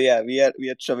so yeah, we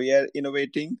are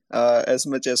innovating as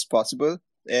much as possible,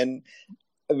 and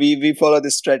we follow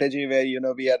this strategy where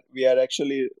we are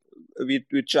actually we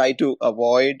try to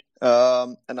avoid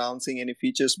announcing any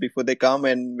features before they come,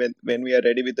 and when we are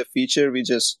ready with the feature, we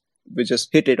just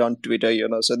hit it on Twitter,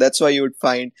 so that's why you would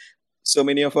find so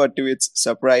many of our tweets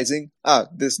surprising.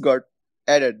 This got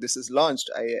added, this is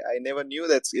launched, I never knew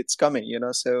that it's coming,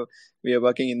 so we are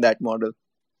working in that model.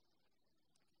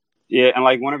 Yeah, and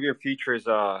like one of your features,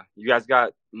 you guys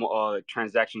got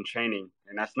transaction chaining,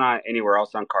 and that's not anywhere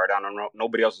else on Cardano.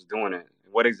 Nobody else is doing it.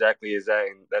 What exactly is that?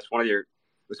 And it's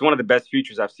one of the best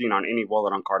features I've seen on any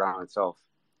wallet on Cardano itself.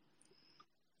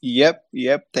 Yep.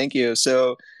 Thank you.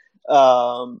 So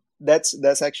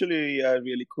that's actually a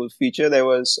really cool feature.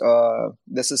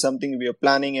 This is something we are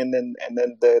planning, and then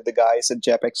the guys at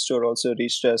JPEG Store also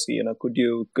reached us. Could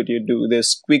you do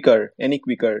this any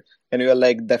quicker? And we were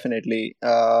like, definitely,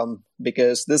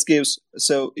 because this gives,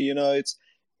 so it's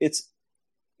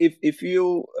if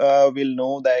you will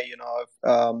know that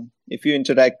if you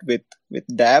interact with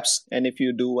dApps, and if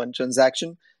you do one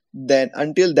transaction, then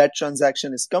until that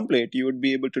transaction is complete, you would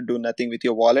be able to do nothing with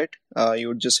your wallet. You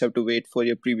would just have to wait for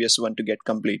your previous one to get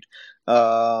complete,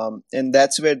 and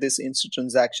that's where these instant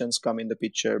transactions come in the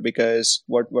picture. Because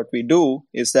what we do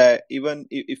is that even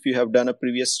if you have done a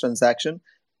previous transaction,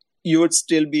 you would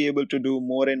still be able to do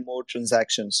more and more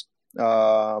transactions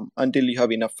until you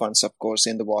have enough funds, of course,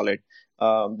 in the wallet.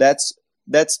 That's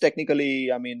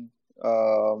technically, I mean,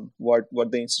 what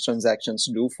the instant transactions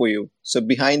do for you. So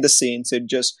behind the scenes,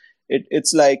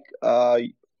 it's like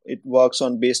it works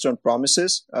on based on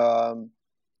promises.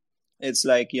 It's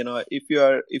like, if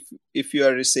you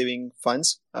are receiving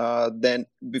funds, then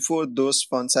before those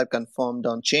funds are confirmed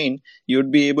on chain,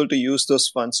 you'd be able to use those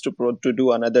funds to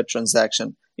do another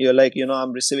transaction. You're like,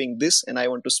 I'm receiving this and I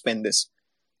want to spend this.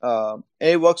 And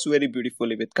it works very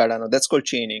beautifully with Cardano. That's called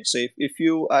chaining. So if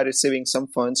you are receiving some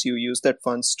funds, you use that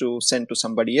funds to send to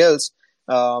somebody else.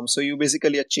 So you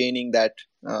basically are chaining that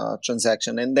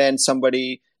transaction. And then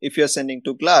if you're sending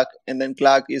to Clark, and then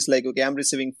Clark is like, okay, I'm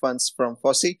receiving funds from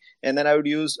Fossey, and then I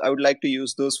would like to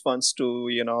use those funds to,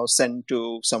 send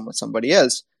to somebody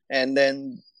else. And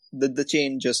then the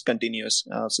chain just continues.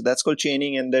 So that's called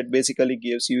chaining, and that basically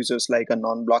gives users like a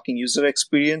non-blocking user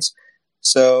experience.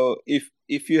 So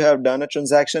if you have done a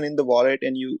transaction in the wallet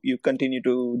and you continue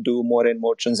to do more and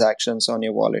more transactions on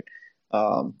your wallet,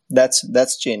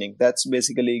 that's chaining. That's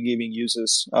basically giving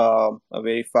users a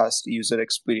very fast user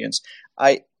experience.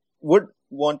 I would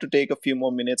want to take a few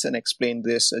more minutes and explain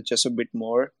this just a bit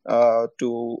more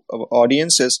to our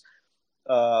audiences,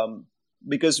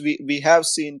 because we have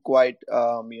seen quite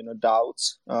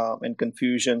doubts and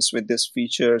confusions with this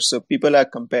feature. So people are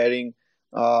comparing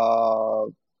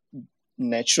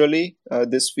naturally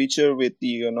this feature with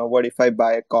what if I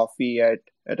buy a coffee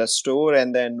at a store,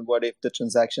 and then what if the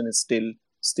transaction is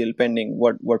still pending?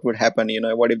 What would happen?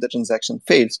 What if the transaction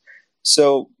fails?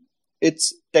 So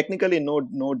it's technically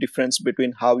no difference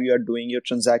between how you are doing your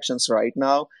transactions right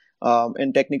now,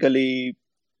 and technically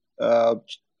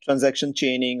transaction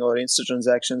chaining or instant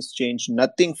transactions change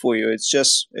nothing for you.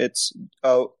 It's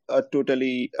a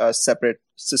totally separate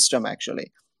system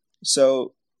actually.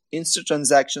 So instant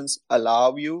transactions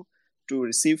allow you to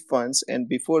receive funds, and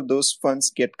before those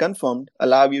funds get confirmed,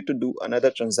 allow you to do another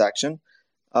transaction.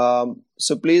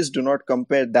 So please do not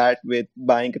compare that with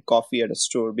buying a coffee at a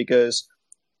store, because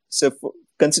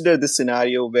consider this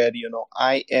scenario where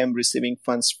I am receiving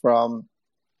funds from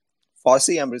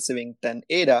Fossey. I'm receiving 10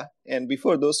 ADA, and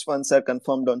before those funds are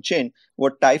confirmed on chain,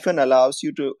 what Typhon allows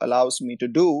me to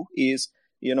do is,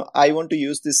 I want to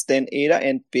use this 10 ADA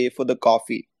and pay for the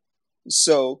coffee.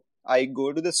 So I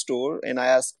go to the store and I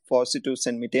ask Fossey to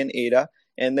send me 10 ADA,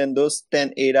 and then those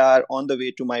 10 ADA are on the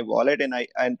way to my wallet,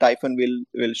 and Typhon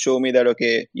will show me that,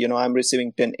 okay, I'm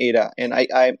receiving 10 ADA, and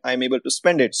I'm able to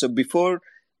spend it. So before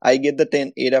I get the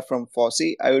 10 ADA from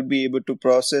Fossey, I would be able to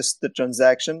process the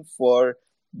transaction for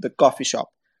the coffee shop.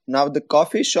 Now the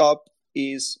coffee shop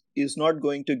is not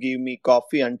going to give me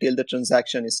coffee until the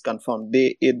transaction is confirmed.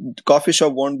 The coffee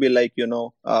shop won't be like,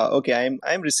 okay,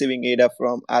 I'm receiving ADA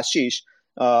from Ashish.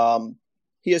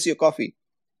 Here's your coffee.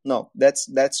 No, that's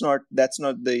not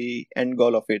the end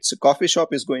goal of it. So coffee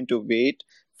shop is going to wait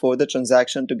for the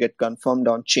transaction to get confirmed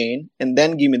on chain and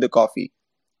then give me the coffee.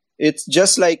 It's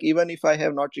just like, even if I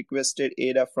have not requested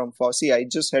ADA from Fossey, I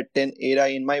just had 10 ADA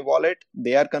in my wallet.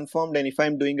 They are confirmed. And if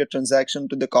I'm doing a transaction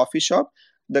to the coffee shop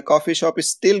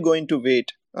is still going to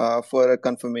wait for a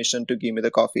confirmation to give me the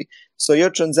coffee. So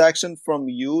your transaction from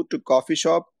you to coffee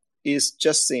shop is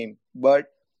just same. But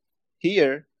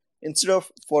here, instead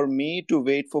of for me to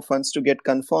wait for funds to get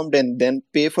confirmed and then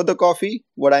pay for the coffee,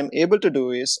 what I'm able to do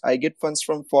is I get funds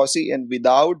from Fossey, and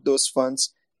without those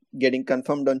funds getting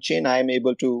confirmed on chain, I am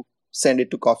able to send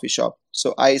it to coffee shop.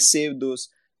 So I save those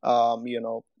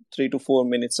 3 to 4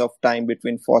 minutes of time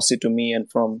between Fossey to me,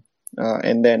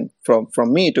 and then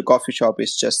from me to coffee shop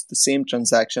is just the same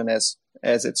transaction as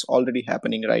it's already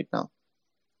happening right now.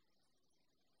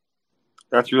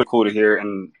 That's really cool to hear.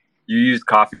 And you used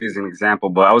coffee as an example,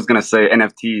 but I was going to say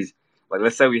NFTs. Like,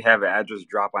 let's say we have an address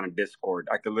drop on a Discord.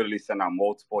 I could literally send out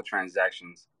multiple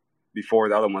transactions before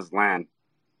the other ones land.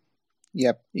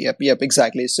 Yep,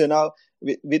 exactly. So now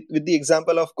with the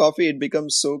example of coffee, it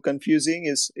becomes so confusing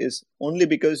is only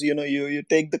because you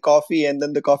take the coffee, and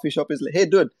then the coffee shop is like, hey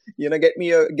dude,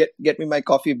 get me my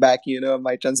coffee back,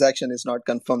 my transaction is not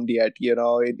confirmed yet,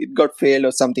 it got failed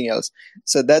or something else.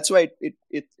 So that's why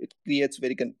it creates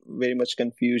very much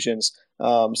confusions.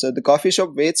 So the coffee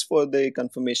shop waits for the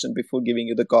confirmation before giving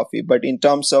you the coffee. But in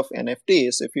terms of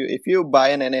NFTs, if you buy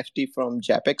an NFT from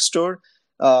JPEG store,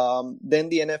 then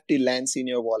the NFT lands in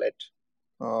your wallet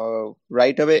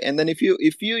right away. And then if you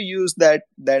use that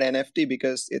NFT,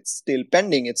 because it's still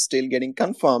pending, it's still getting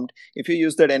confirmed, if you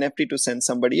use that NFT to send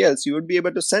somebody else, you would be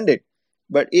able to send it.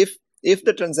 But if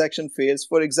the transaction fails,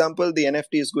 for example, the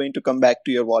NFT is going to come back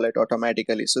to your wallet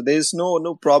automatically. So there is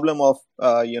no problem of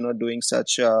doing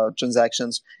such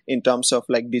transactions in terms of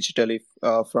like digitally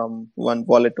from one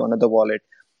wallet to another wallet.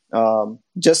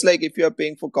 Just like if you are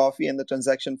paying for coffee and the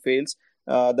transaction fails,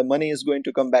 the money is going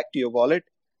to come back to your wallet,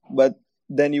 but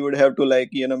then you would have to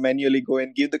manually go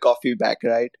and give the coffee back,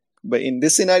 right? but in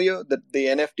this scenario, the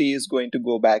NFT is going to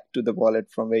go back to the wallet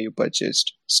from where you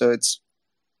purchased. So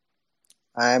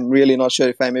I'm really not sure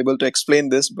if I'm able to explain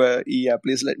this, but yeah,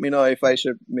 please let me know if I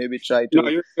should maybe try No,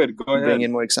 to you're good. Go bring ahead.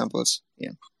 in more examples.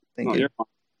 Yeah, thank No, you. you're fine.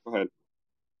 Go ahead.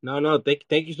 No,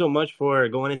 thank you so much for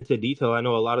going into detail. I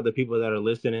know a lot of the people that are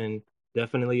listening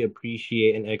definitely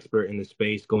appreciate an expert in the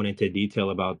space going into detail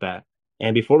about that.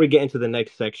 And before we get into the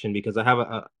next section, because I have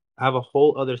a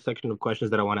whole other section of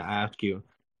questions that I want to ask you.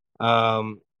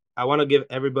 Um, I want to give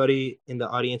everybody in the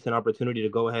audience an opportunity to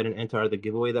go ahead and enter the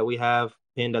giveaway that we have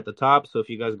pinned at the top. So if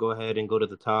you guys go ahead and go to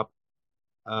the top,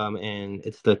 and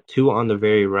it's the two on the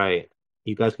very right,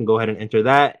 you guys can go ahead and enter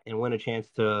that and win a chance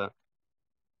to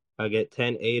get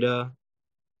 10 ADA,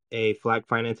 a Flag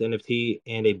Finance NFT,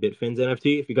 and a Bitfins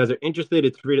NFT. If you guys are interested,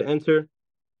 it's free to enter.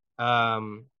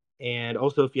 Um, and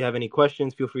also, if you have any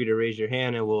questions, feel free to raise your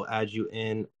hand and we'll add you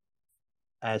in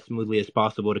as smoothly as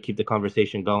possible to keep the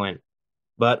conversation going.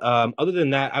 But other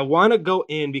than that, I want to go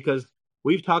in because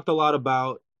we've talked a lot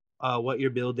about what you're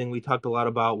building. We talked a lot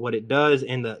about what it does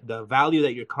and the value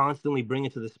that you're constantly bringing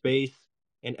to the space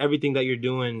and everything that you're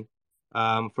doing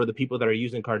for the people that are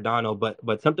using Cardano.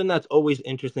 But something that's always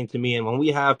interesting to me, and when we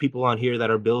have people on here that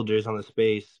are builders on the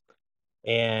space,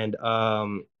 and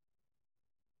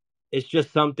it's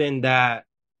just something that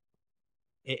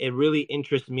it really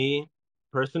interests me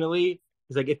personally.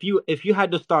 It's like if you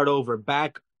had to start over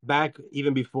back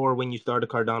even before when you started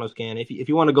Cardano Scan, if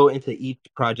you want to go into each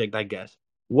project, I guess,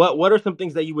 what are some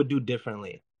things that you would do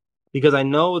differently? Because I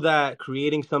know that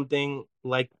creating something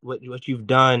like what you've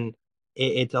done,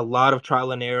 it's a lot of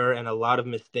trial and error and a lot of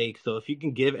mistakes. So if you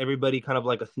can give everybody kind of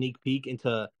like a sneak peek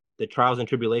into the trials and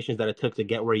tribulations that it took to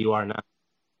get where you are now.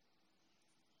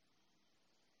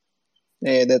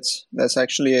 Hey, that's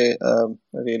actually a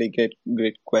really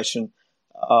great question.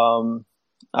 Um,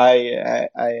 I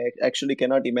actually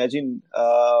cannot imagine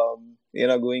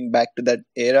going back to that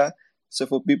era. So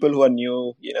for people who are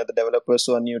new, the developers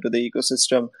who are new to the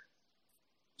ecosystem,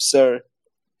 sir,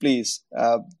 please,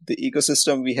 the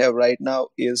ecosystem we have right now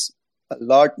is a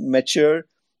lot mature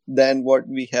than what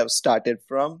we have started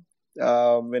from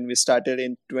when we started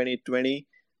in 2020.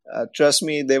 Trust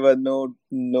me, there were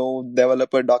no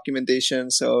developer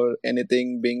documentations or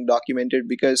anything being documented,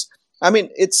 because I mean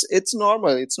it's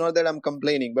normal. It's not that I'm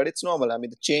complaining, but it's normal. I mean,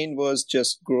 the chain was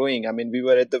just growing. I mean, we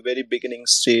were at the very beginning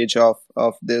stage of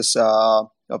this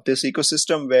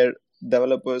ecosystem where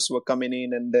developers were coming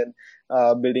in and then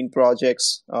building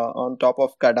projects on top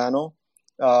of Cardano.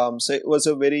 So it was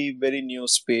a very new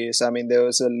space. I mean, there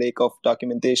was a lack of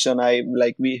documentation.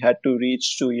 We had to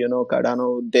reach to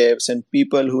Cardano devs and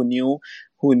people who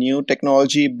knew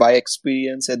technology by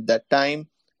experience at that time.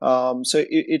 So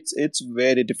it's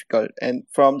very difficult. And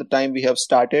from the time we have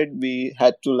started, we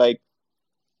had to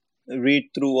read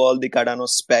through all the Cardano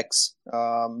specs,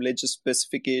 ledger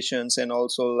specifications, and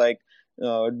also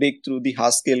dig through the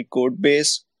Haskell code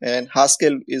base. And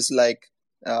Haskell is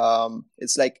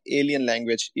it's like alien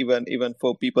language, even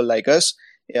for people like us.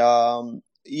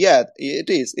 Yeah, it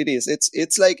is.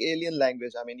 It's like alien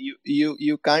language. I mean,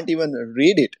 you can't even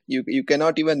read it. You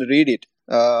cannot even read it.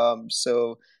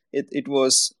 So it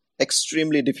was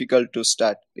extremely difficult to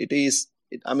start.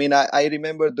 I mean, I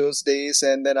remember those days,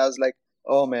 and then I was like,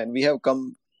 oh man, we have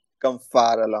come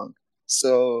far along.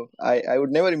 So I would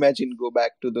never imagine go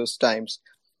back to those times.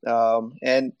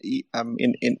 And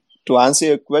in to answer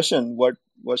your question,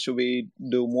 what should we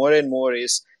do more and more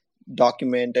is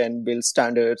document and build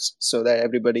standards so that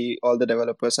everybody, all the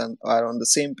developers are on the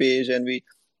same page, and we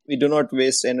do not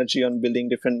waste energy on building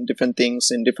different things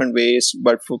in different ways,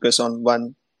 but focus on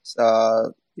one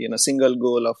single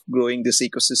goal of growing this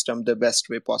ecosystem the best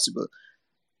way possible.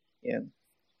 Yeah.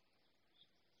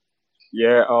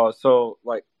 Yeah. So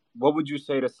like, what would you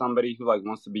say to somebody who like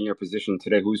wants to be in your position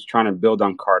today, who's trying to build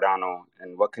on Cardano,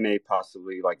 and what can they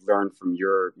possibly like learn from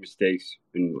your mistakes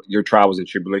and your trials and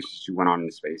tribulations you went on in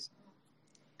the space?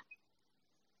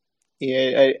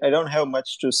 Yeah, I don't have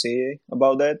much to say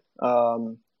about that.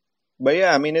 But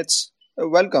yeah, I mean, it's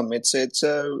welcome. It's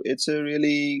a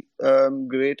really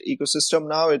great ecosystem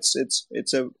now. It's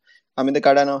a I mean, the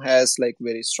Cardano has like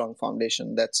very strong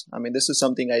foundation. I mean, this is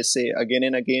something I say again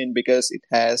and again because it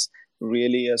has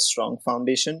really a strong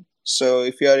foundation. So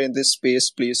if you are in this space,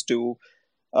 please do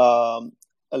a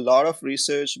lot of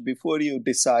research before you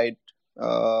decide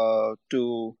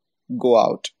to go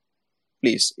out.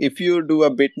 Please, if you do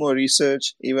a bit more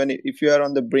research, even if you are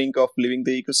on the brink of leaving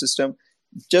the ecosystem,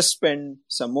 just spend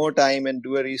some more time and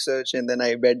do a research, and then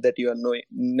I bet that you are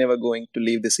never going to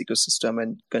leave this ecosystem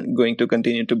and going to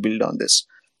continue to build on this.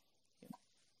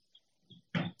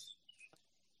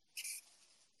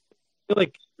 feel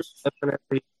like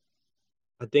definitely,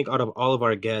 I think out of all of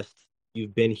our guests,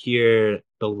 you've been here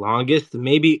the longest,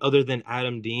 maybe other than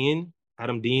Adam Dean.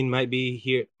 Adam Dean might be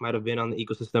here, might have been on the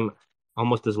ecosystem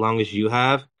almost as long as you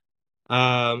have.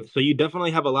 So you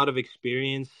definitely have a lot of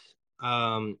experience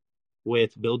um,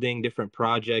 with building different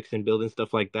projects and building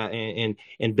stuff like that,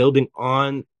 and building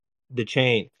on the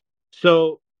chain.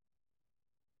 So,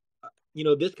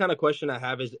 this kind of question I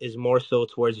have is more so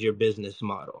towards your business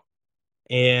model.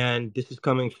 And this is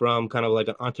coming from kind of like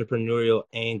an entrepreneurial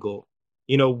angle.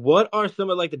 What are some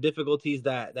of like the difficulties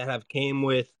that have came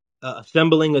with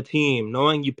assembling a team,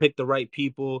 knowing you pick the right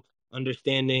people,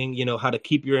 understanding how to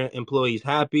keep your employees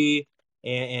happy,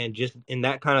 and just in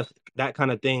that kind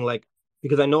of thing, like,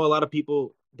 because I know a lot of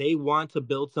people, they want to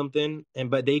build something,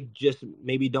 but they just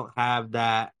maybe don't have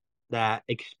that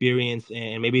experience,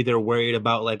 and maybe they're worried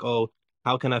about, like, oh,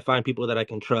 how can I find people that I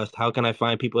can trust? How can I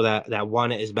find people that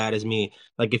want it as bad as me?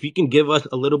 Like, if you can give us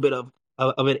a little bit of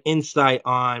an insight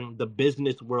on the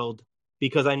business world,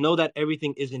 because I know that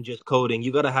everything isn't just coding.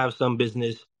 You got to have some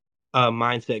business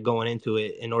mindset going into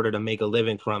it in order to make a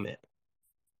living from it.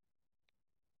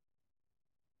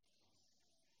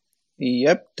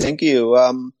 Yep, thank you.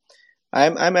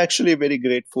 I'm actually very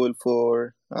grateful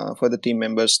for the team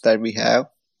members that we have.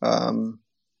 Um,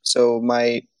 so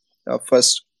my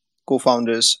first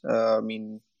co-founders, I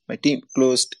mean my team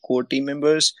close core team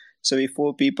members. So we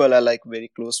four people are like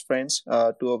very close friends.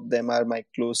 Two of them are my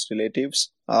close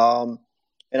relatives.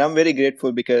 And I'm very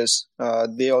grateful because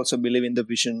they also believe in the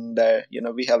vision that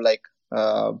we have like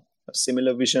a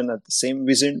similar vision, the same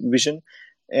vision,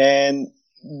 and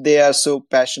they are so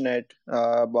passionate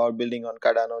about building on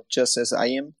Cardano just as I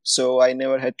am. So I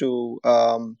never had to,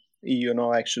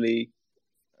 actually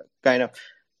kind of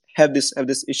have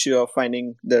this issue of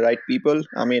finding the right people.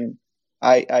 I mean,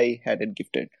 I had it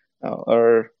gifted,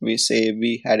 or we say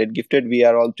we had it gifted. We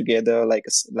are all together like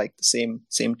like the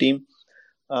same team.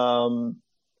 Um,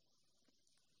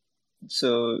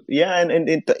 so yeah, and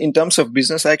in terms of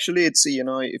business, actually, it's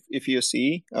if you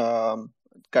see,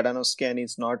 Cardano Scan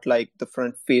is not like the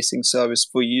front facing service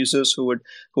for users who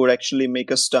would actually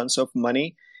make us tons of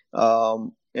money.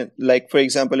 And like for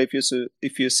example, if you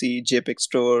see JPEG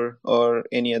Store or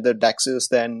any other DEXs,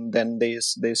 then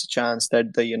there's a chance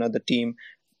that the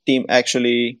team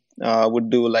actually would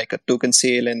do like a token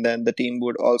sale, and then the team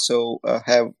would also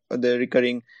have the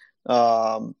recurring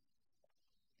um,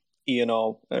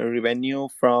 revenue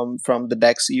from the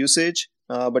DEX usage.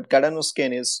 But Cardano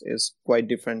Scan is quite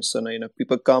different. So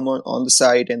people come on the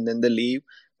site and then they leave.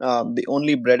 The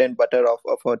only bread and butter of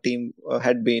our team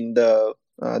had been the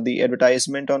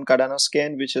advertisement on Cardano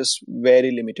Scan, which is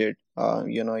very limited.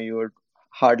 You would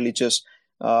hardly just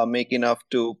make enough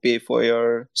to pay for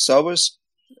your servers.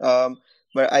 Um,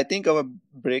 but I think our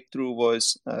breakthrough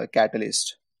was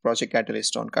Catalyst, Project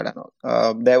Catalyst on Cardano.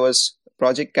 There was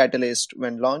Project Catalyst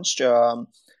when launched,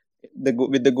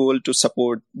 with the goal to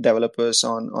support developers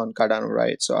on Cardano,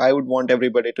 right? So I would want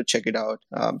everybody to check it out.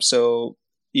 So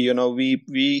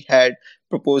we had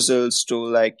proposals to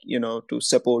like to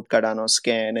support Cardano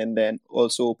Scan and then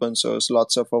also open source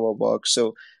lots of our work.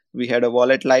 So we had a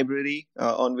wallet library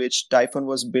on which Typhon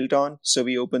was built on. So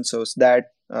we open sourced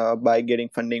that by getting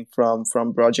funding from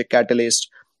Project Catalyst.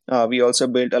 We also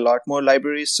built a lot more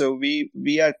libraries. So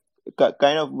we are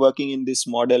kind of working in this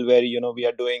model where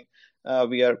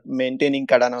we are maintaining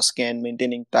Cardano Scan,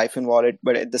 maintaining Typhon Wallet,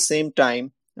 but at the same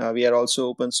time we are also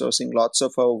open sourcing lots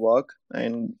of our work,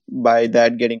 and by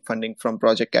that getting funding from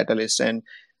Project Catalyst. And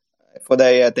for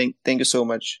that, I think thank you so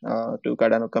much to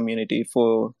Cardano community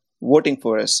for voting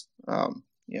for us.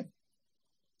 Yeah.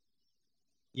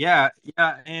 Yeah,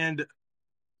 yeah, and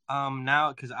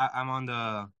now because I'm on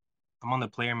the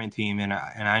Playerman team, and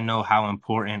I know how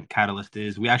important Catalyst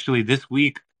is. We actually this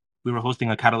week we were hosting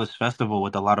a Catalyst festival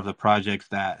with a lot of the projects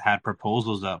that had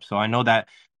proposals up. So I know that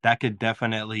could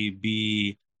definitely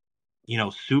be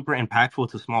super impactful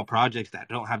to small projects that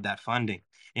don't have that funding.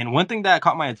 And one thing that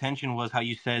caught my attention was how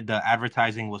you said the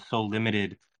advertising was so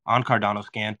limited on Cardano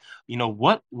Scan.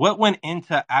 What went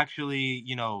into actually,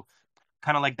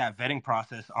 kind of like that vetting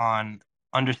process on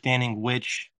understanding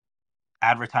which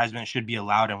advertisement should be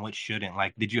allowed and which shouldn't?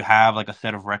 Like, did you have like a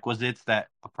set of requisites that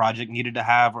a project needed to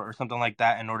have, or something like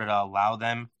that, in order to allow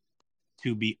them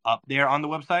to be up there on the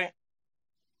website?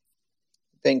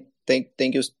 Thank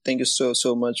you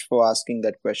so much for asking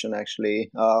that question.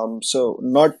 Actually, so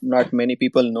not many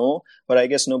people know, but I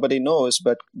guess nobody knows.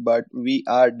 But we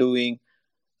are doing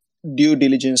due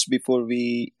diligence before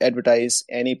we advertise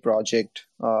any project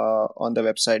on the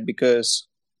website, because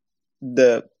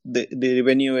the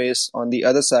revenue is on the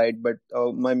other side, but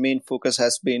my main focus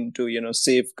has been to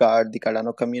safeguard the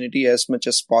Cardano community as much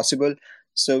as possible.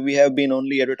 So we have been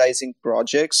only advertising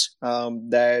projects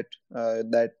that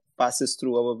passes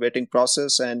through our vetting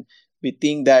process, and we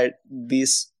think that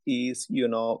this is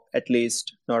at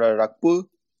least not a rug pull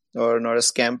or not a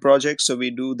scam project. So we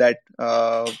do that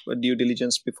due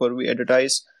diligence before we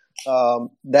advertise.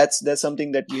 That's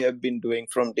something that we have been doing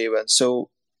from day one. So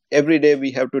every day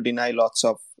we have to deny lots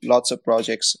of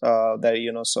projects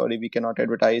that sorry, we cannot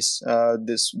advertise,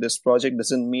 this project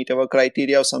doesn't meet our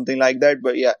criteria or something like that.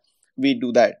 But yeah, we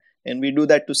do that, and we do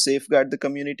that to safeguard the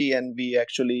community, and we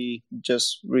actually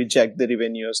just reject the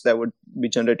revenues that would be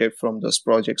generated from those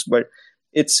projects. But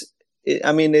it's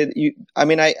I mean,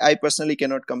 I personally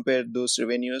cannot compare those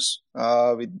revenues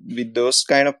with those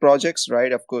kind of projects,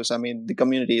 right? Of course, I mean, the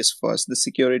community is first. The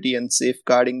security and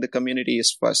safeguarding the community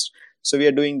is first. So we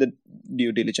are doing the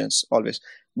due diligence always.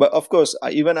 But of course,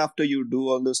 even after you do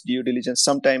all those due diligence,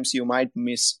 sometimes you might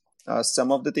miss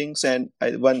some of the things. And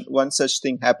one such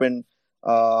thing happened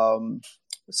um,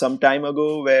 some time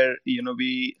ago, where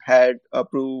we had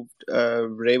approved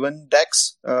Raven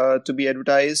decks to be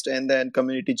advertised, and then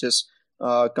community just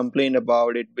complained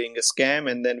about it being a scam,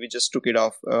 and then we just took it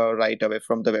off right away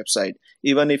from the website,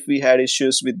 even if we had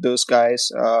issues with those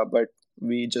guys. But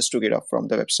we just took it off from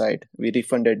the website. We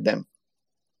refunded them.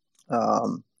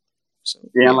 So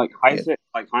Yeah, yeah, yeah. like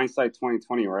hindsight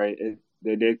 2020, right?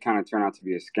 They did kind of turn out to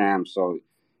be a scam, so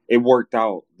it worked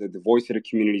out. The voice of the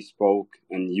community spoke,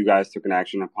 and you guys took an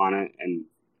action upon it. And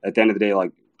at the end of the day,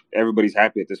 like, everybody's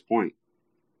happy at this point.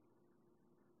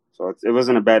 So it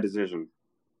wasn't a bad decision.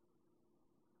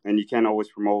 And you can't always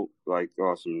promote like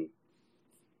some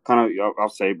kind of, I'll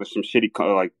say, but some shitty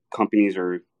like companies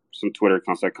or some Twitter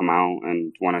accounts that come out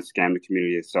and want to scam the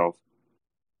community itself.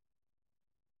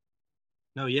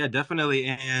 No, yeah, definitely.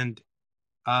 And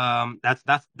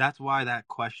that's why that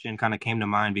question kind of came to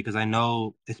mind, because I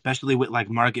know, especially with like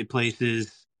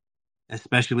marketplaces,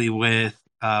 especially with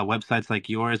websites like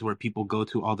yours where people go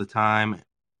to all the time,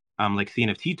 like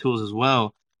CNFT tools as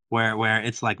well, where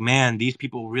it's like, man, these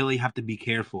people really have to be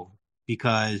careful,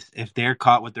 because if they're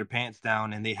caught with their pants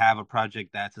down and they have a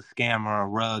project that's a scam or a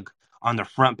rug on the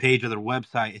front page of their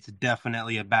website, it's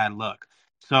definitely a bad look.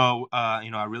 So,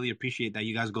 I really appreciate that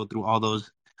you guys go through all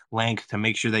those lengths to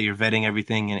make sure that you're vetting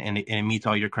everything, and it meets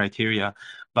all your criteria.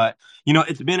 But,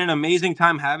 it's been an amazing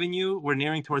time having you. We're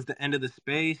nearing towards the end of the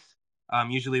space.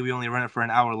 Usually we only run it for an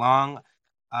hour long.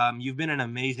 You've been an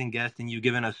amazing guest, and you've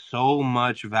given us so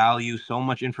much value, so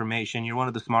much information. You're one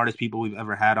of the smartest people we've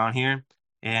ever had on here.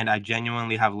 And I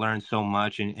genuinely have learned so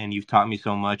much, and you've taught me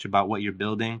so much about what you're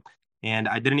building. And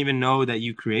I didn't even know that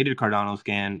you created Cardano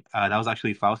Scan. That was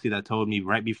actually Fausti that told me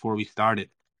right before we started.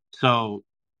 So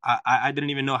I didn't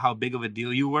even know how big of a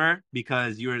deal you were,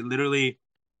 because you're literally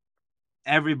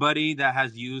everybody that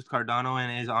has used Cardano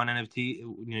and is on NFT,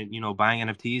 buying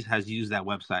NFTs, has used that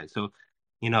website. So,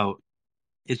 you know,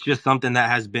 it's just something that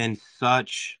has been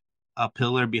such a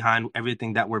pillar behind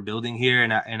everything that we're building here.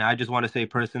 And I just want to say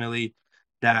personally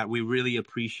that we really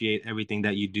appreciate everything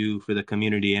that you do for the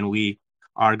community, and we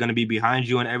are going to be behind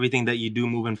you in everything that you do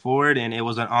moving forward. And it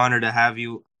was an honor to have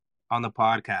you on the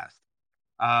podcast.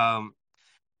 Um,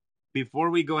 Before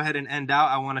we go ahead and end out,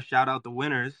 I want to shout out the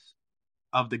winners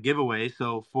of the giveaway.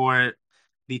 So for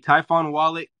the Typhon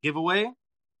Wallet giveaway,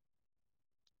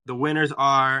 the winners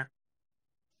are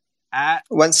at.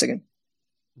 1 second.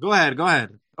 Go ahead.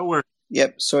 Don't worry.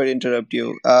 Yep, sorry to interrupt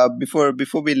you. Before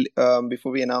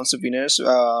we announce the winners,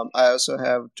 I also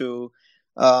have to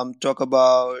talk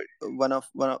about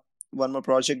one more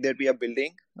project that we are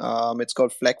building. It's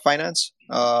called Flag Finance.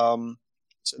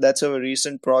 So that's a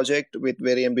recent project with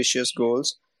very ambitious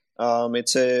goals.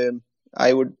 It's a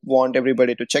I would want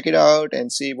everybody to check it out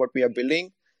and see what we are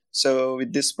building. So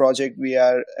with this project, we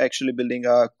are actually building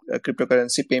a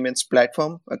cryptocurrency payments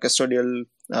platform, a custodial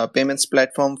payments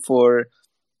platform for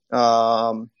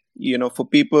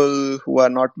people who are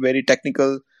not very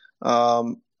technical,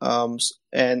 and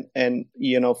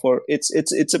for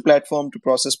it's a platform to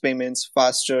process payments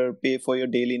faster, pay for your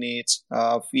daily needs,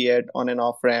 fiat on and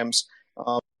off ramps.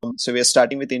 So we are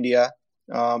starting with India,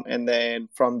 and then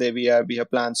from there we have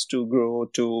plans to grow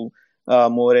to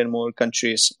more and more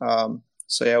countries.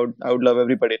 So yeah, I would love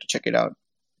everybody to check it out.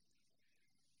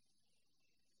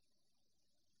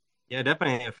 Yeah,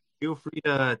 definitely. Feel free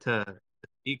to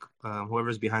speak.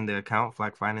 Whoever's behind the account,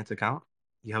 Flag Finance account,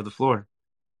 you have the floor.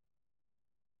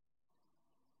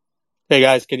 Hey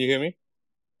guys, can you hear me?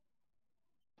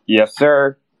 Yes,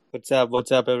 sir. What's up?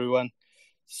 What's up, everyone?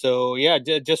 So yeah,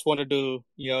 just wanted to,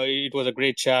 it was a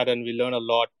great chat and we learned a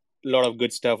lot. lot of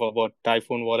good stuff about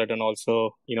Typhon Wallet and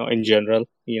also, in general.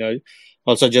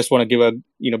 Also just want to give a,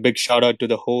 big shout out to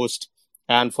the host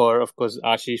and for, of course,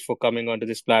 Ashish for coming onto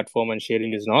this platform and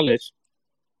sharing his knowledge.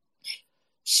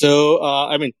 So,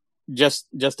 just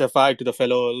justify to the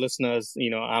fellow listeners,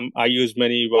 I use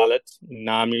many wallets,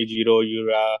 Nami, Jiro,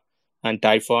 Yura, and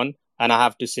Typhon. And I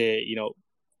have to say,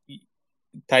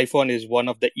 Typhon is one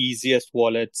of the easiest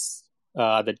wallets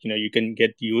that, you can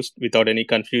get used without any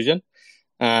confusion.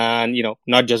 And,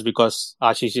 not just because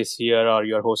Ashish is here or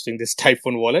you're hosting this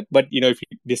Typhon wallet, but, if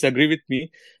you disagree with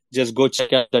me, just go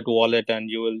check out that wallet and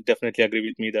you will definitely agree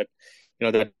with me that,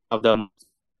 that one of the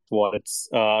wallets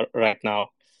right now.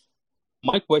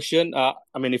 My question,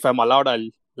 if I'm allowed, I'll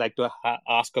like to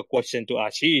ask a question to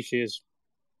Ashish is,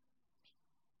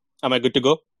 am I good to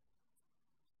go?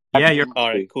 Yeah, you're All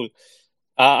right, cool.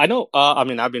 I know,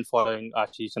 I've been following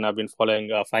Ashish and I've been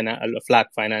following Flag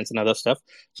Finance and other stuff.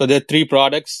 So there are three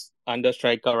products under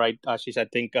Striker, right, Ashish? I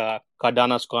think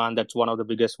Cardano Scan, that's one of the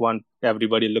biggest one.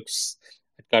 Everybody looks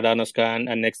at Cardano Scan,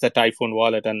 and next the Typhon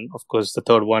Wallet. And of course, the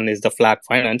third one is the Flag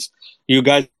Finance. You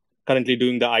guys currently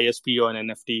doing the ISPO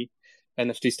and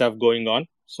NFT stuff going on.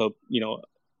 So,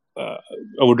 I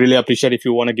would really appreciate if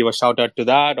you want to give a shout out to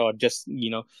that or just,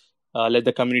 let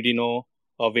the community know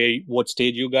what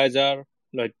stage you guys are.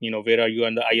 Like, where are you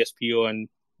on the ISPO and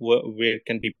where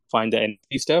can people find the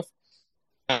NFT stuff?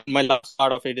 And my last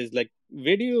part of it is like,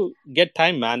 where do you get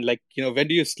time, man? Like, when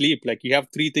do you sleep? Like, you have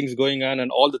three things going on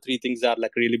and all the three things are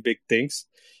like really big things.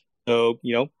 So,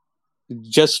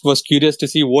 just was curious to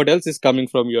see what else is coming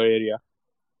from your area.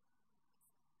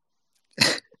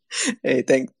 Hey,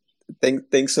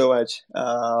 thanks so much.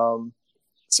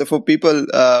 So for people,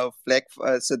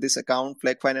 so this account,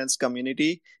 Flag Finance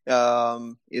Community,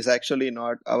 is actually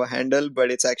not our handle,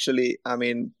 but it's actually,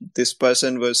 this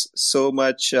person was so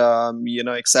much,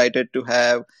 excited to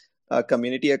have a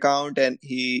community account, and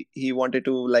he wanted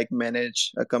to like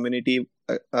manage a community,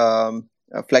 a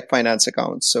Flag Finance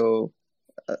account. So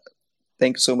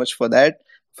thank you so much for that.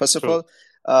 First of True.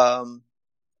 all,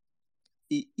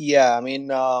 yeah,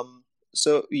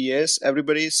 so yes,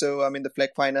 everybody. So the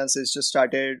Flag Finance is just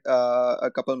started a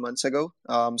couple months ago.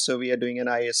 So we are doing an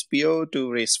ISPO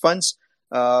to raise funds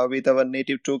with our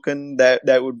native token.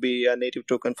 That would be a native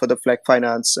token for the Flag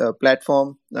Finance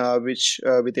platform, which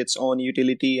with its own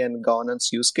utility and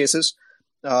governance use cases.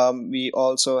 We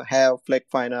also have Flag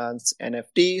Finance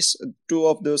NFTs. Two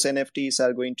of those NFTs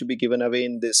are going to be given away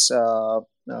in this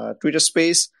Twitter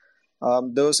space.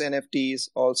 Those NFTs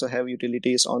also have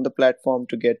utilities on the platform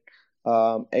to get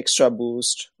extra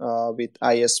boost with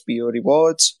ISPO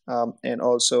rewards, and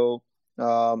also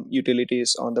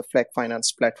utilities on the Flag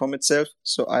Finance platform itself.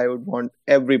 So I would want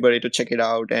everybody to check it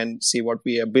out and see what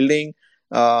we are building.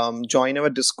 Join our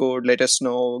Discord, let us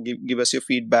know, give us your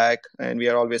feedback, and we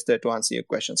are always there to answer your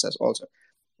questions as also.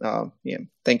 Yeah,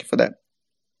 thank you for that.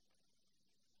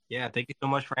 Yeah, thank you so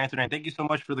much for answering. Thank you so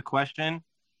much for the question.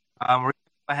 We're going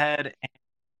to go ahead and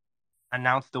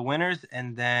announce the winners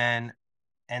and then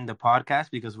end the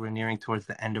podcast because we're nearing towards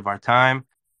the end of our time.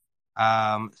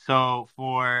 So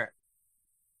for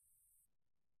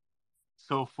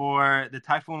the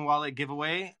Typhon Wallet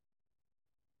giveaway,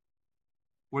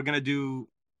 we're gonna do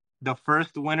the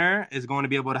first winner is going to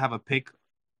be able to have a pick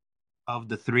of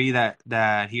the three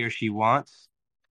that he or she wants.